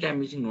currently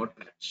I'm using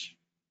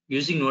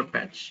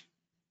Notepad.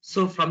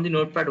 So from the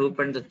Notepad,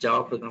 open the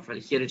Java program file.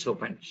 Here it's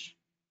open.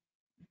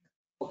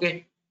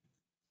 Okay.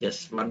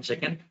 Yes, one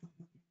second.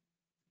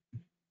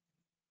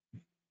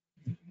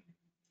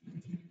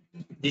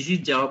 This is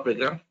Java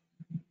program.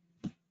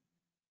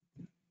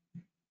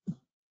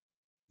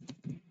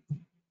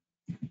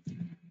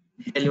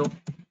 Hello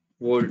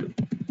world.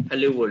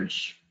 Hello world.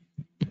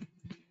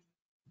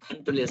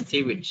 Control S,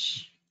 save it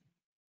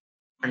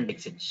and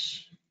exit.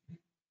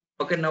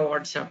 Okay, now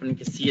what's happening?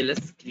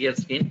 CLS clear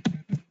screen.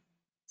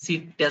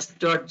 See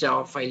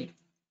test.java file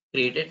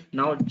created.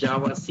 Now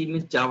Java C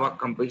means Java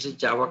compiler,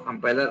 Java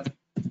compiler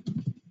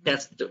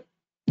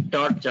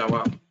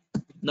test.java.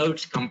 Now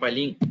it's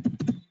compiling.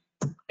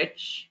 Right?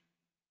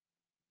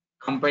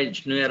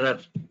 Compiled, no error.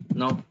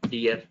 Now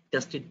here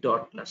tested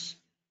dot class.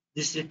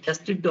 This is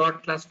tested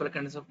dot class for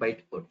kinds of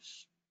byte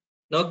codes.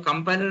 Now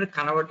compiler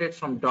converted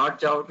from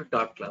 .java to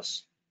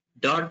 .class.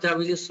 .java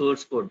is a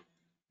source code.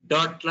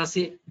 .class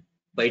is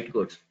byte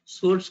code.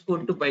 Source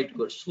code to byte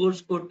code. Source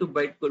code to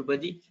byte code by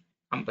the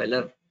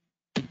compiler.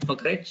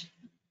 Okay.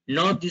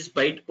 Now this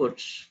byte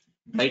codes.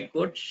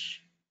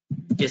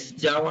 Yes,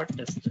 Java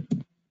test.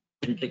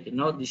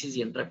 Now this is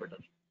interpreter.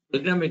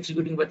 Program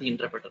executing by the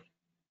interpreter.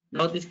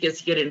 Now this case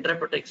here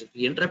interpreter executes.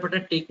 The interpreter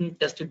taking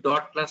test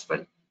 .class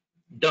file.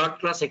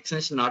 .class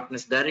extension not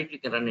necessary. Directly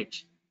can run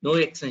it. No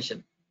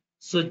extension.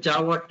 So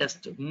Java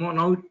test.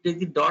 Now it takes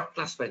the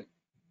 .class file.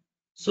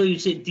 So you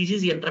say this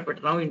is the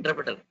interpreter. Now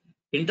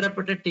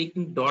interpreter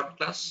taking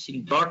 .class.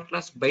 In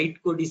 .class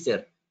byte code is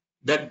there.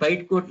 That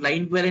byte code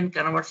line by line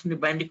converts into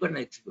binary code and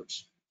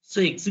executes.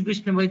 So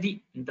execution by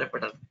the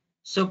interpreter.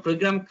 So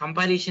program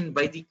compilation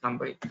by the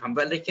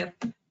compiler here.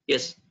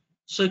 Yes.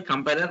 So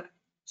compiler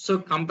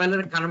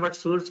converts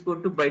source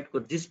code to byte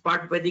code. This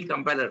part by the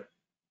compiler.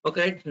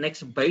 Okay.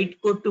 Next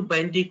byte code to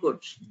binary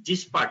codes.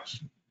 This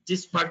part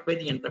by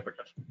the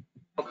interpreter.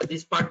 Okay.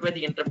 This part by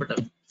the interpreter.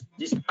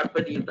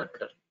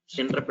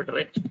 Interpreter,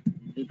 right?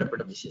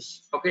 Interpreter. This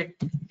is okay.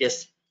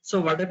 Yes.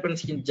 So what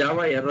happens in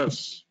Java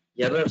errors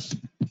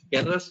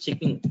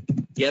checking.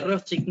 Error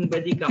checking by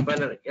the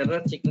compiler.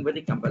 Error checking by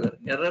the compiler.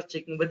 Error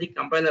checking by the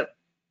compiler.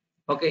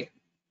 Okay.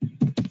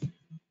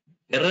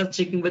 Error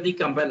checking by the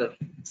compiler.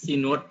 See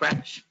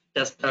notepad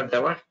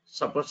test.java.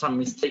 Suppose some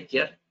mistake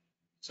here.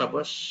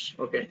 Suppose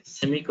okay,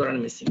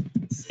 semicolon missing.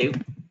 Save.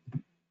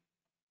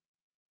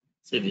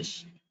 See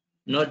this.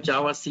 No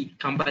Java C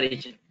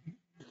comparison.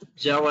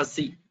 Java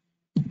C.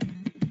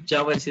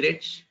 Java C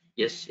right?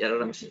 Yes,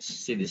 error message.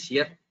 See this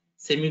here.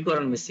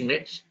 Semicolon missing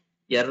right?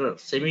 Error.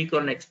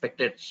 Semicolon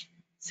expected.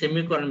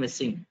 Semicolon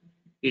missing.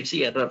 It's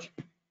error.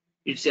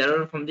 It's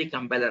error from the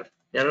compiler.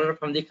 Error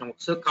from the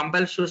so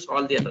compiler shows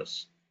all the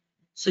errors.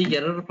 So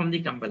error from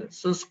the compiler.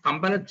 So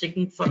compiler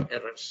checking for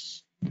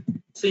errors.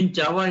 So in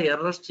Java,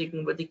 errors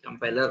checking by the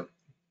compiler.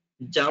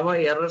 Java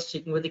errors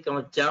checking by the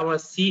compiler. Java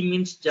C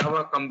means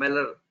Java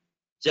compiler.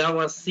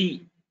 Java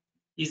C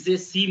is a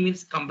C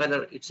means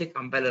compiler. It's a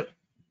compiler.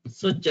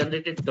 So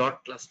generated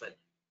dot class file.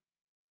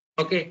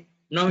 Okay.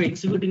 Now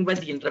executing by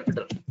the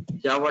interpreter.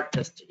 Java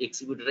test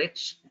execute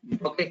right.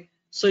 Okay.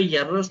 So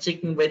errors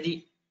checking by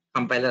the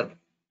compiler.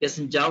 Yes,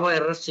 in Java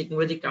errors checking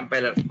by the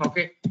compiler.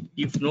 Okay.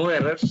 If no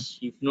errors,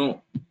 if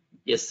no,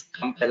 yes,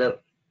 compiler.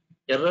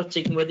 Error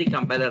checking by the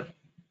compiler.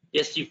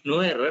 Yes, if no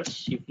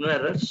errors,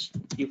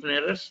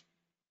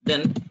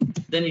 then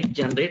it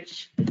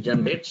generates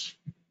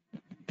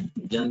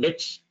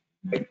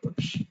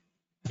bytecodes.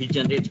 It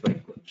generates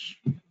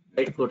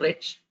bytecode,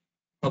 right?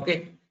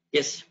 Okay.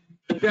 Yes.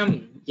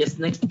 Program. Yes.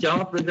 Next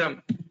Java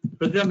program.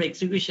 Program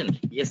execution.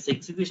 Yes,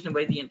 execution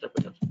by the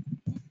interpreter.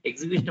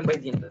 Execution by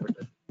the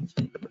interpreter.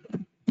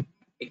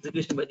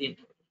 Execution by the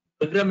interpreter.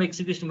 Program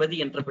execution by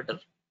the interpreter.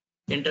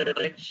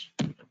 Interpreter, right?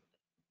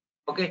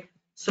 Okay.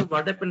 So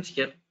what happens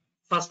here?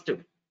 First,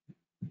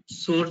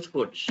 source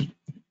code.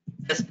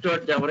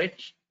 Test.java,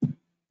 right?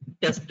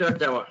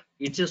 Test.java.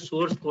 It's a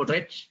source code,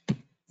 right?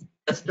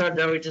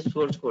 Test.java. It's a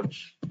source code.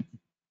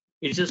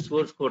 It's a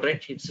source code,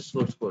 right? It's a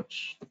source code.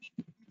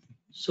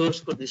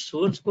 Source code. The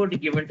source code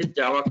given to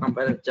Java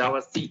compiler,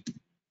 Java C.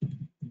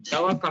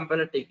 Java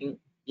compiler taking,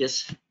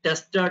 yes,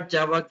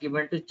 test.java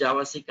given to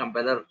Java C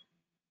compiler.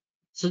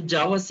 So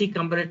Java C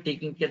compiler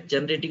taking care,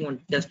 generating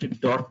one test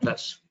dot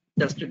class.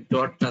 Test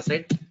dot class,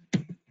 right?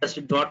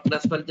 Test dot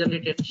class file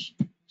generated.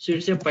 So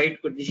it's a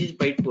bytecode. This is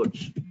bytecode.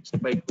 It's a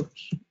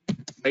bytecode.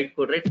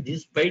 Bytecode, right?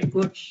 This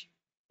bytecode,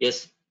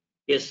 yes,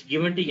 yes,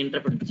 given to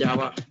interpreter.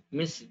 Java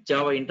means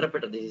Java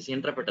interpreter. This is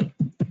interpreter.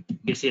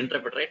 It's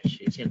interpreter, right?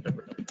 It's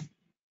interpreter.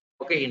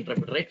 Okay,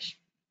 interpreter, right?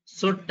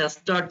 So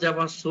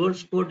test.java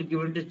source code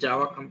given to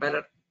Java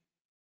compiler.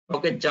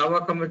 Okay,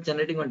 Java compiler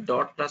generating one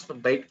dot class for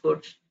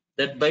bytecode.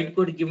 That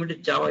bytecode given to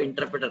Java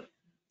interpreter.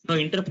 Now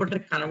interpreter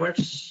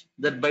converts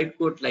that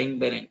bytecode line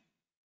by line.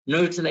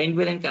 No, it's a line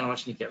by line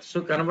conversion here.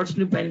 So converts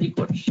to binary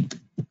codes.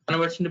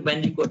 Converts into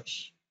binary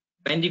codes.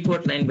 Binary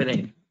code line by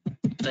line.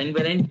 Line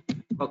by line.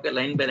 Okay,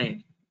 line by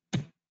line.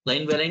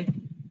 Line by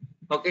line.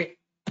 Okay.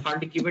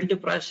 And given to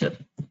processor.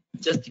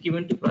 Just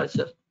given to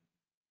processor.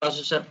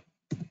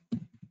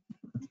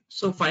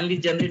 So finally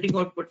generating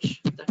output.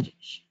 That's it.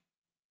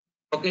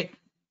 Okay.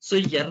 So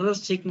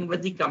errors checking by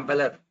the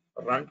compiler.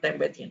 Runtime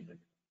by the interpreter.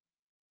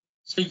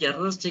 So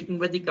errors checking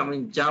by the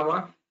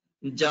Java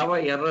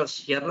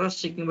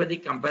errors checking by the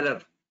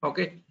compiler.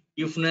 Okay.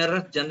 If no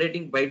error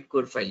generating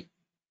bytecode file.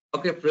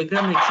 Okay.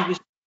 Program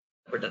execution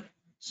interpreter.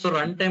 So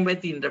runtime by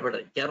the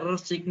interpreter.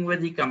 Errors checking by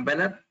the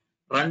compiler.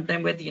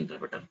 Runtime by the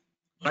interpreter.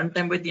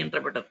 Runtime by the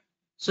interpreter.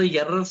 So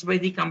errors by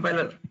the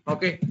compiler.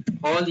 Okay.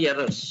 All the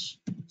errors.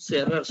 So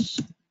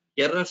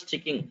errors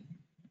checking.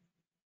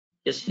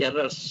 Yes,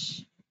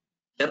 errors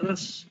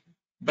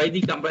by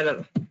the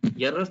compiler.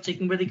 Errors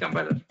checking by the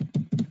compiler.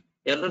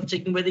 Error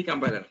checking by the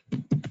compiler.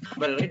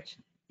 Compiler, right?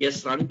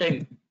 Yes,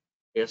 runtime.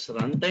 Yes,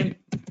 runtime.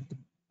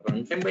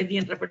 Runtime by the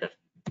interpreter.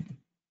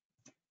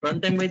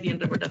 Runtime by the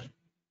interpreter.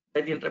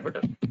 By the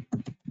interpreter.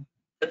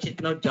 That's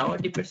it. Now Java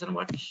depends on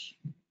what?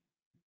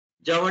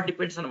 Java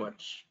depends on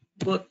what?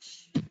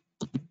 Both.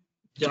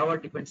 Java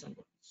depends on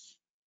both.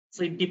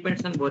 So it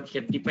depends on both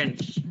here.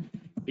 Depends.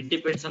 It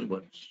depends on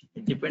both.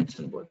 It depends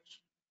on both.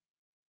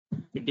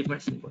 It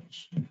depends on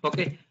both.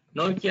 Okay.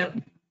 Now here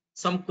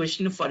some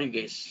question for you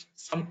guys.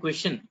 Some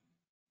question.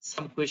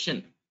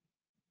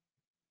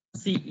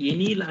 See,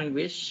 any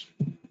language.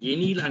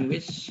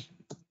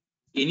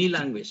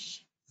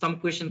 Some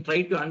question.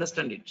 Try to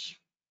understand it.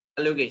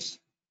 Hello guys.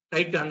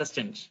 Try to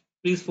understand.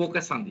 Please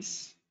focus on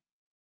this.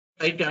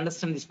 Try to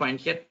understand this point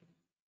here.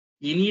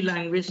 Any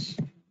language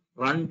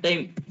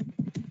runtime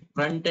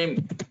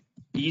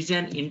is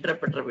an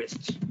interpreter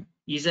based.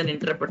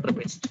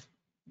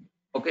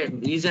 Okay,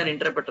 is an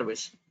interpreter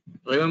based.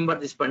 Remember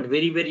this point,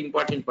 very, very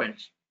important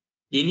point.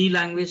 Any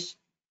language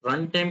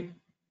runtime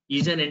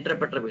is an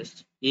interpreter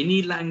based.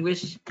 Any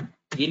language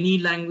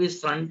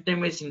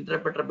runtime is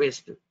interpreter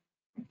based.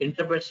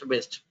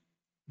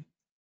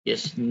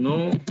 Yes,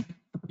 no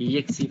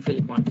exe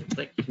file content,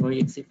 right? No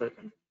exe file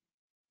content.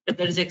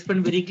 That is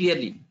explained very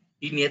clearly.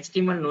 In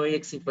HTML, no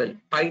exe file.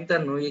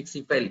 Python, no exe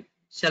file.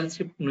 Shell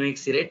script, no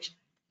exe, right?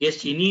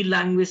 Yes, any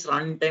language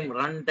runtime,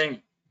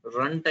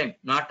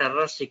 not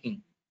error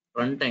checking.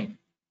 Runtime.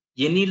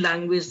 Any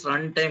language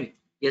runtime,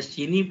 yes,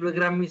 any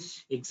program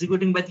is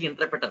executing by the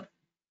interpreter.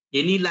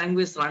 Any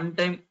language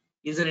runtime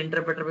is an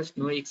interpreter with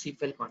no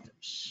XCFL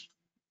concepts.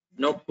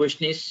 Now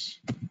question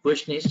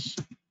is,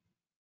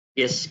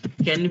 yes,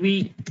 can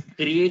we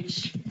create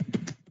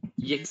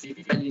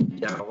XCFL in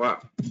Java?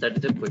 That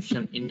is the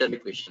question, interview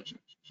question.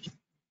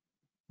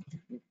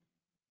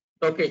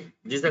 Okay,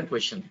 this is the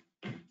question.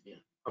 Yeah.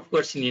 Of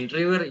course, in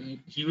interviewer,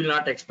 he will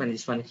not explain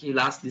this one. He will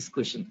ask this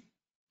question.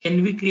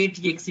 Can we create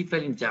exe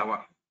file in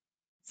Java?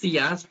 See,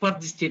 as per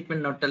the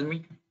statement, now tell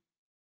me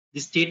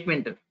the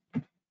statement.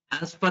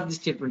 As per the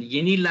statement,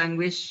 any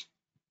language,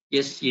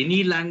 yes,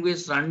 any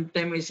language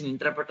runtime is an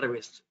interpreter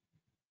based.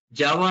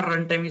 Java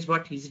runtime is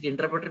what? Is it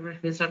interpreter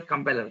based or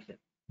compiler here?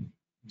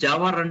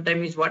 Java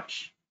runtime is what?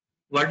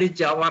 What is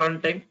Java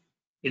runtime?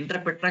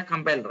 Interpreter,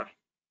 compiler.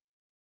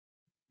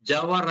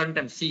 Java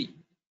runtime. See,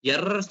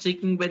 errors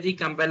taken by the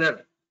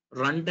compiler,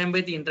 runtime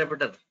by the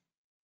interpreter.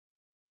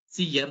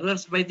 See,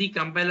 errors by the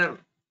compiler,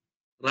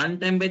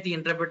 runtime by the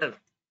interpreter.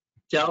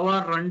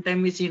 Java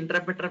runtime is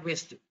interpreter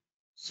based.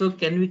 So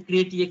can we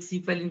create exe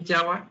file in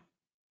Java?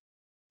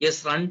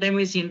 Yes,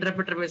 runtime is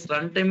interpreter based.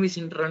 Runtime is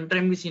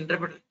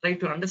interpreter. Try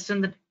to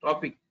understand the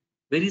topic.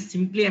 Very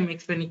simply, I'm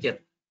explaining here.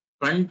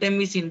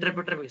 Runtime is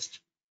interpreter based.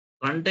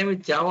 Runtime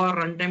is Java.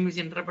 Runtime is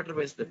interpreter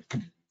based.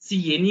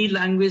 See, any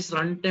language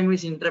runtime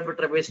is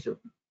interpreter based.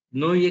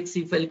 No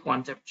exe file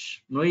concept.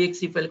 No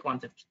exe file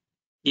concept.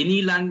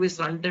 Any language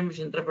runtime is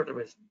interpreter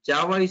based.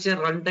 Java is a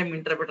runtime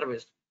interpreter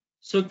based.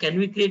 So can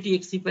we create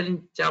exe file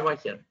in Java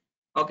here?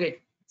 Okay.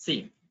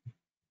 See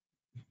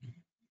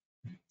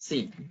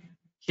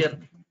here.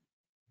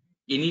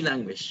 Any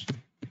language.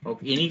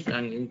 Okay.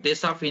 Any in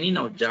place of any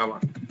now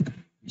Java.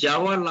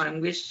 Java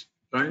language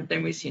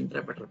runtime is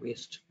interpreter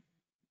based.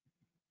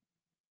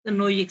 Then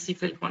no exe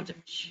file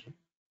concept.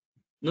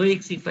 No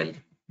exe file.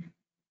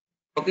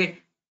 Okay.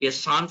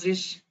 Yes, answer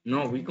is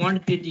no. We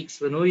can't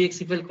create no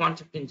exe file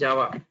concept in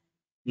Java.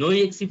 No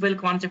exe file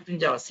concept in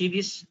Java. See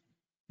this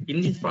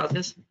in this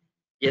process.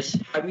 Yes.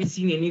 Have you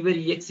seen anywhere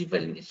exe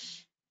file in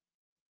this?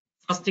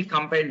 First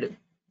compiled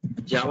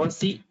Java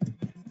C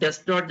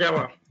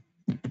test.java.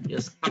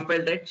 Yes,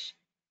 compiled, right?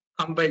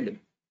 Compiled.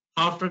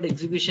 After the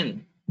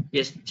execution,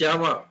 yes,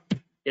 Java,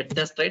 a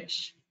test, right?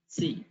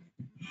 See,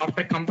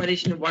 after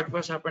compilation, what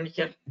was happened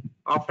here?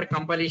 After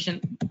compilation,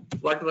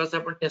 what was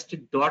happened?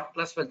 Tested dot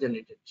class was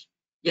generated.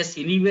 Yes,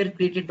 anywhere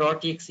created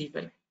dot exe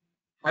file.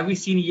 Have you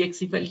seen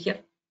exe file here?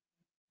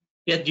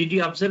 Yes, did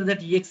you observe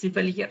that exe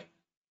file here?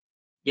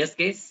 Yes,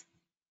 guys.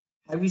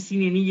 Have you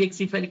seen any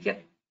exe file here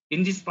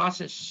in this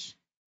process?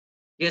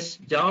 Yes,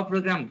 Java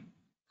program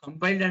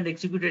compiled and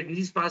executed in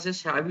this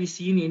process. Have we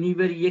seen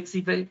anywhere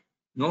exe file?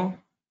 No,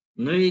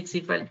 no exe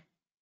file.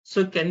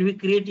 So can we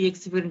create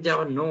exe file in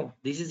Java? No.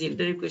 This is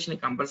interview question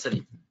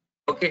compulsory.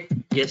 Okay.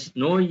 Yes.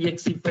 No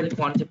exe file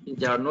concept in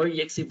Java. No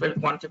exe file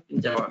concept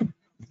in Java.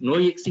 No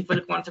exe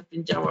file concept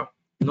in Java.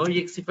 No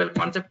exe file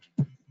concept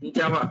in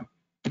Java.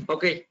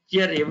 Okay.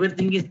 Here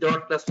everything is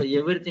dot class file.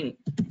 Everything.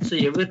 So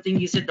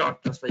everything is a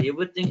dot class file.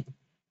 Everything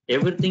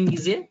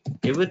is a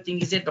dot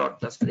class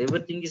file.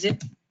 Everything is a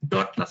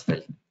dot class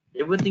file.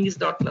 Everything is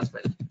dot class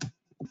file.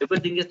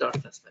 Everything is dot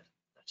class file.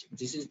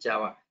 This is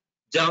Java.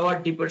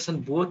 Java depends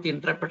on both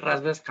interpreter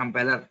as well as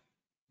compiler.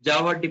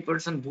 Java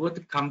depends on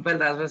both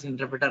compiler as well as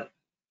interpreter.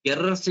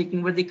 Errors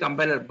taken by the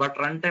compiler, but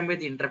runtime by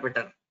the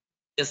interpreter.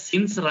 Yes,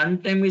 since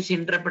runtime is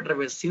interpreter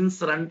based,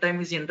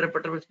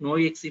 no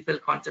exe file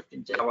concept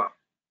in Java.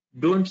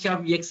 Don't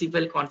have exe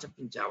file concept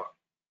in Java.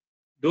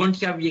 Don't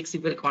have exe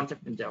file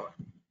concept in Java.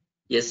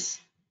 Yes.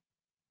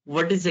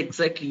 What is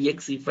exactly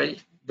exe file?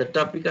 The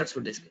topic also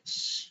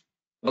discuss.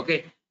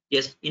 Okay.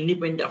 Yes,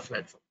 independent of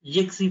platform.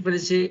 Exe file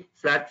is a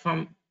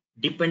platform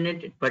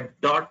dependent, but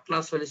dot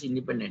class file is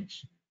independent.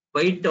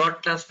 Why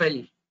dot class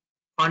file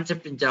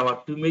concept in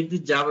Java? To make the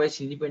Java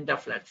is independent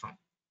of platform.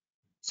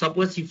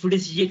 Suppose if it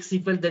is exe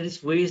file, that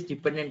is why is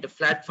dependent,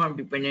 platform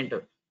dependent.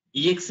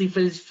 Exe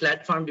file is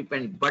platform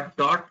dependent, but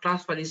dot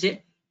class file is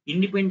a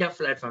independent of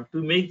platform.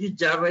 To make the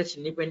Java is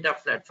independent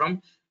of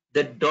platform,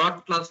 the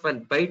dot class file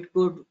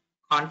bytecode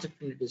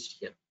concept introduced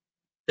here.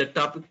 The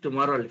topic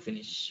tomorrow I'll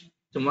finish.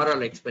 Tomorrow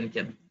I'll explain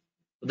here.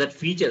 That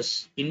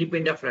features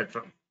independent of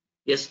platform.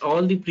 Yes,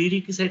 all the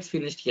prerequisites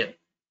finished here.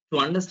 To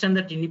understand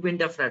that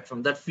independent of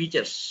platform, that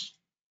features.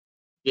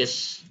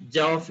 Yes,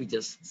 Java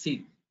features.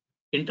 See,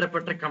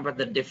 interpreter compare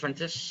the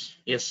differences.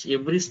 Yes,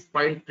 every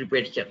point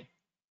prepared here.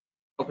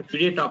 Okay,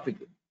 today topic.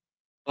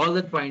 All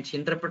the points,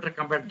 interpreter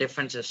compare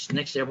differences.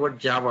 Next about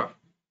Java.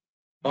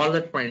 All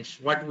the points,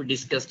 what we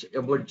discussed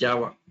about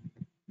Java.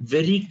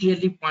 Very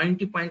clearly point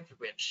to point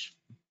prepared.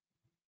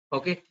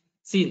 Okay.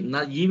 See,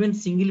 now even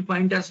single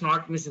point is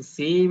not missing.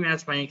 Same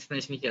as my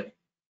explanation here.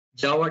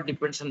 Java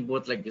depends on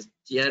both like this.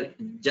 Here,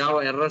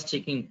 Java errors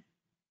checking.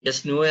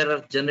 Yes, no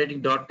error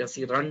generating dot.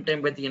 See,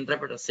 runtime by the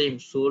interpreter. Same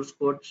source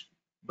code,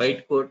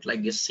 bytecode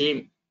like the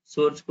same.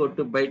 Source code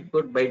to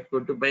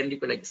bytecode to binary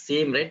code like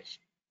same, right?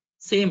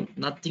 Same.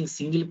 Nothing.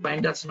 Single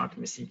pointers not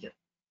missing here.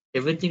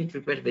 Everything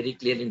prepared very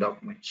clearly in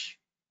documents.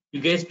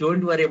 You guys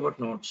don't worry about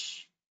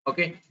notes.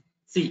 Okay.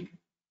 See,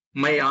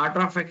 My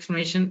order of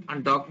explanation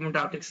and document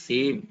object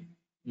same,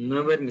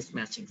 nowhere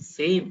mismatching,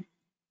 same.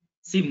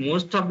 See,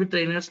 most of the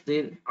trainers,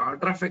 their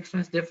order of explanation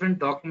is different,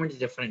 document is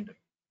different,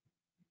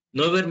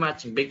 nowhere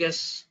matching,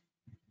 because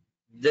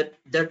the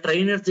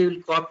trainers, they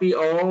will copy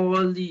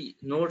all the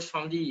notes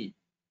from the,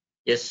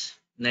 yes,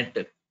 net,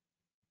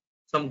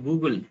 from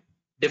Google,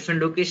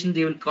 different location,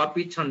 they will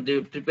copy it and they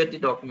will prepare the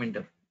document.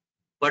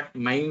 But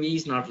my way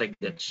is not like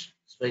that.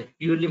 So it's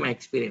purely my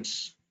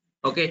experience.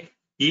 Okay.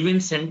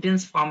 Even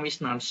sentence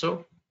formation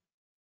also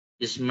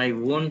is my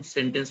own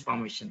sentence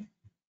formation,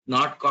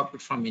 not copied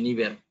from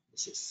anywhere.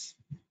 This is,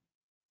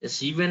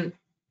 yes, even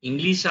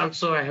English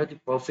also I have the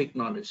perfect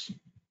knowledge.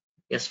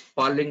 Yes,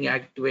 following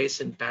active voice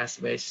and past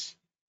voice.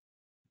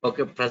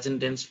 Okay,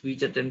 present tense,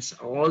 future tense,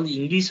 all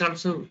the English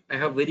also I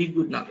have very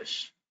good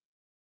knowledge.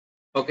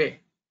 Okay,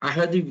 I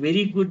have the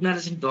very good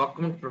knowledge in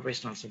document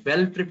preparation also.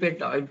 Well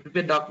prepared, I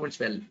prepare documents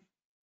well,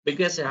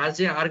 because as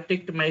a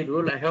architect, my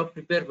role, I have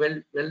prepared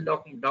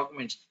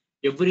documents.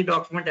 Every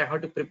document I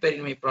have to prepare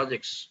in my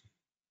projects.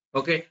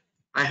 Okay,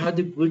 I have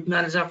the good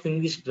knowledge of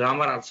English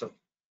grammar also,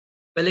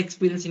 well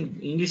experience in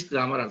English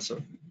grammar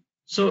also.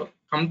 So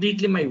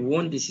completely my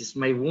own. This is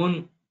my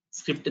own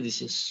script.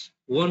 This is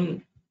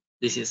own.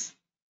 This is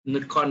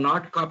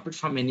not copied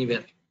from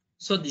anywhere.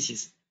 So this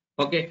is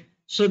okay.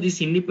 So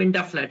this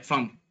independent of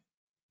platform.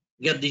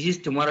 Yeah, this is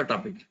tomorrow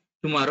topic.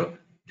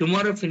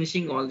 Tomorrow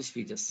finishing all these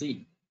features.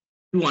 See,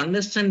 to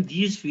understand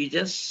these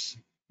features,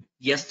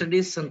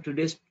 yesterday's and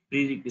today's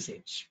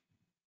prerequisites.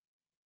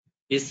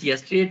 Yes,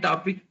 yesterday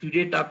topic,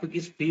 today topic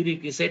is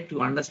prerequisite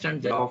to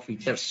understand Java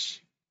features.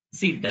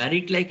 See,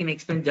 directly I can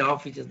explain Java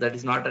features, that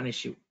is not an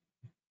issue.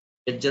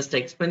 It's just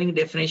explaining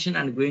definition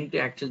and going to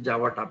actual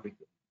Java topic.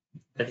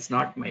 That is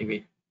not my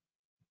way.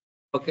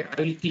 Okay,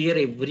 I will clear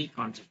every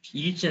concept.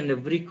 Each and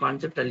every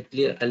concept I'll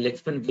clear, I'll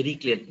explain very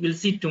clearly. We'll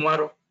see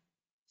tomorrow.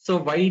 So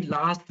why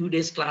last 2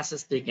 days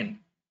classes taken?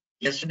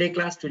 Yesterday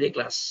class, today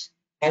class.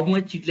 How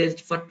much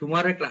utilized for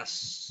tomorrow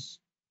class?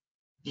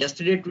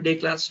 Yesterday, today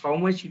class, how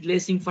much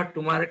utilizing for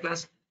tomorrow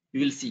class?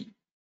 You will see.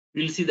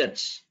 We will see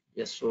that.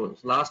 Yes, so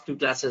last two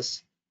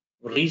classes,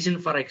 reason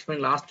for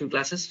explaining last two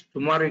classes,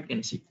 tomorrow you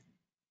can see.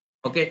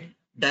 Okay,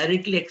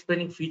 directly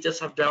explaining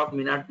features of Java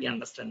may not be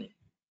understanding.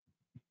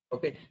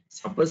 Okay,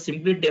 suppose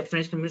simply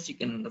definition means you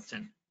can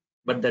understand,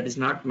 but that is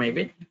not my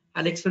way.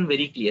 I'll explain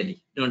very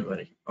clearly. Don't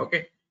worry.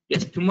 Okay.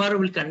 Yes, tomorrow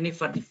we'll continue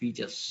for the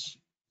features.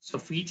 So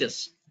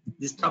features,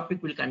 this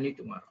topic will continue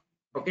tomorrow.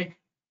 Okay.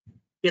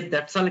 Yeah,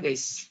 that's all,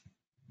 guys.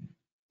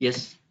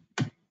 Yes.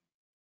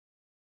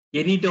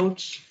 Any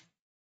doubts?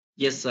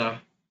 Yes,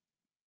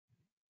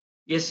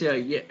 yes,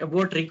 yeah.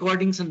 About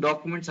recordings and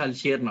documents, I'll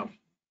share now.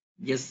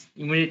 Yes,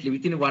 immediately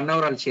within 1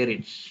 hour, I'll share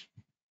it.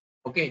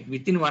 Okay,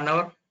 within 1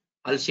 hour,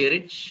 I'll share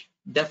it.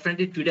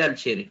 Definitely today, I'll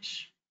share it.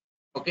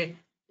 Okay.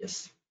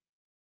 Yes.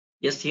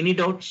 Yes. Any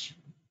doubts?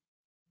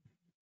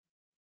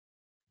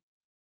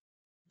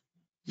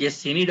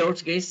 Yes. Any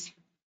doubts, guys?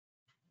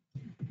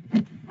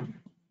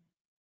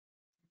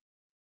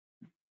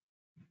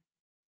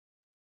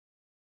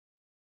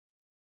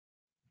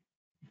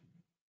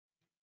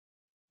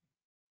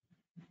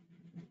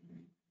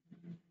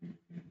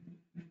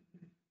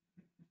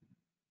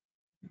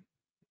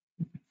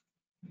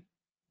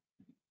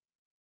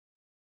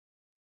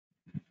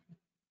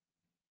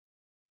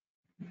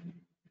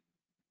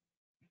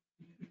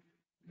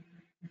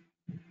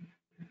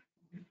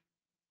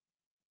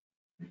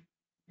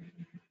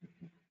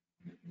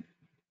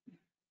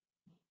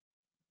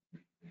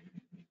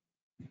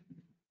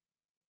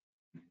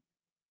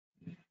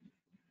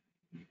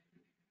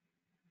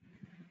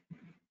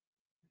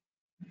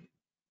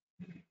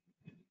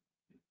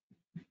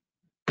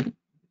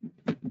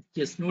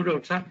 Yes. No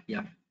doubts, sir.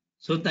 Yeah.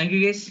 So thank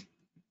you, guys.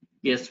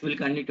 Yes, we'll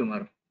continue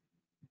tomorrow.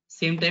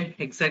 Same time,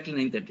 exactly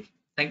 9:30.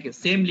 Thank you.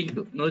 Same link.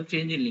 No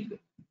change in link.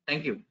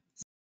 Thank you.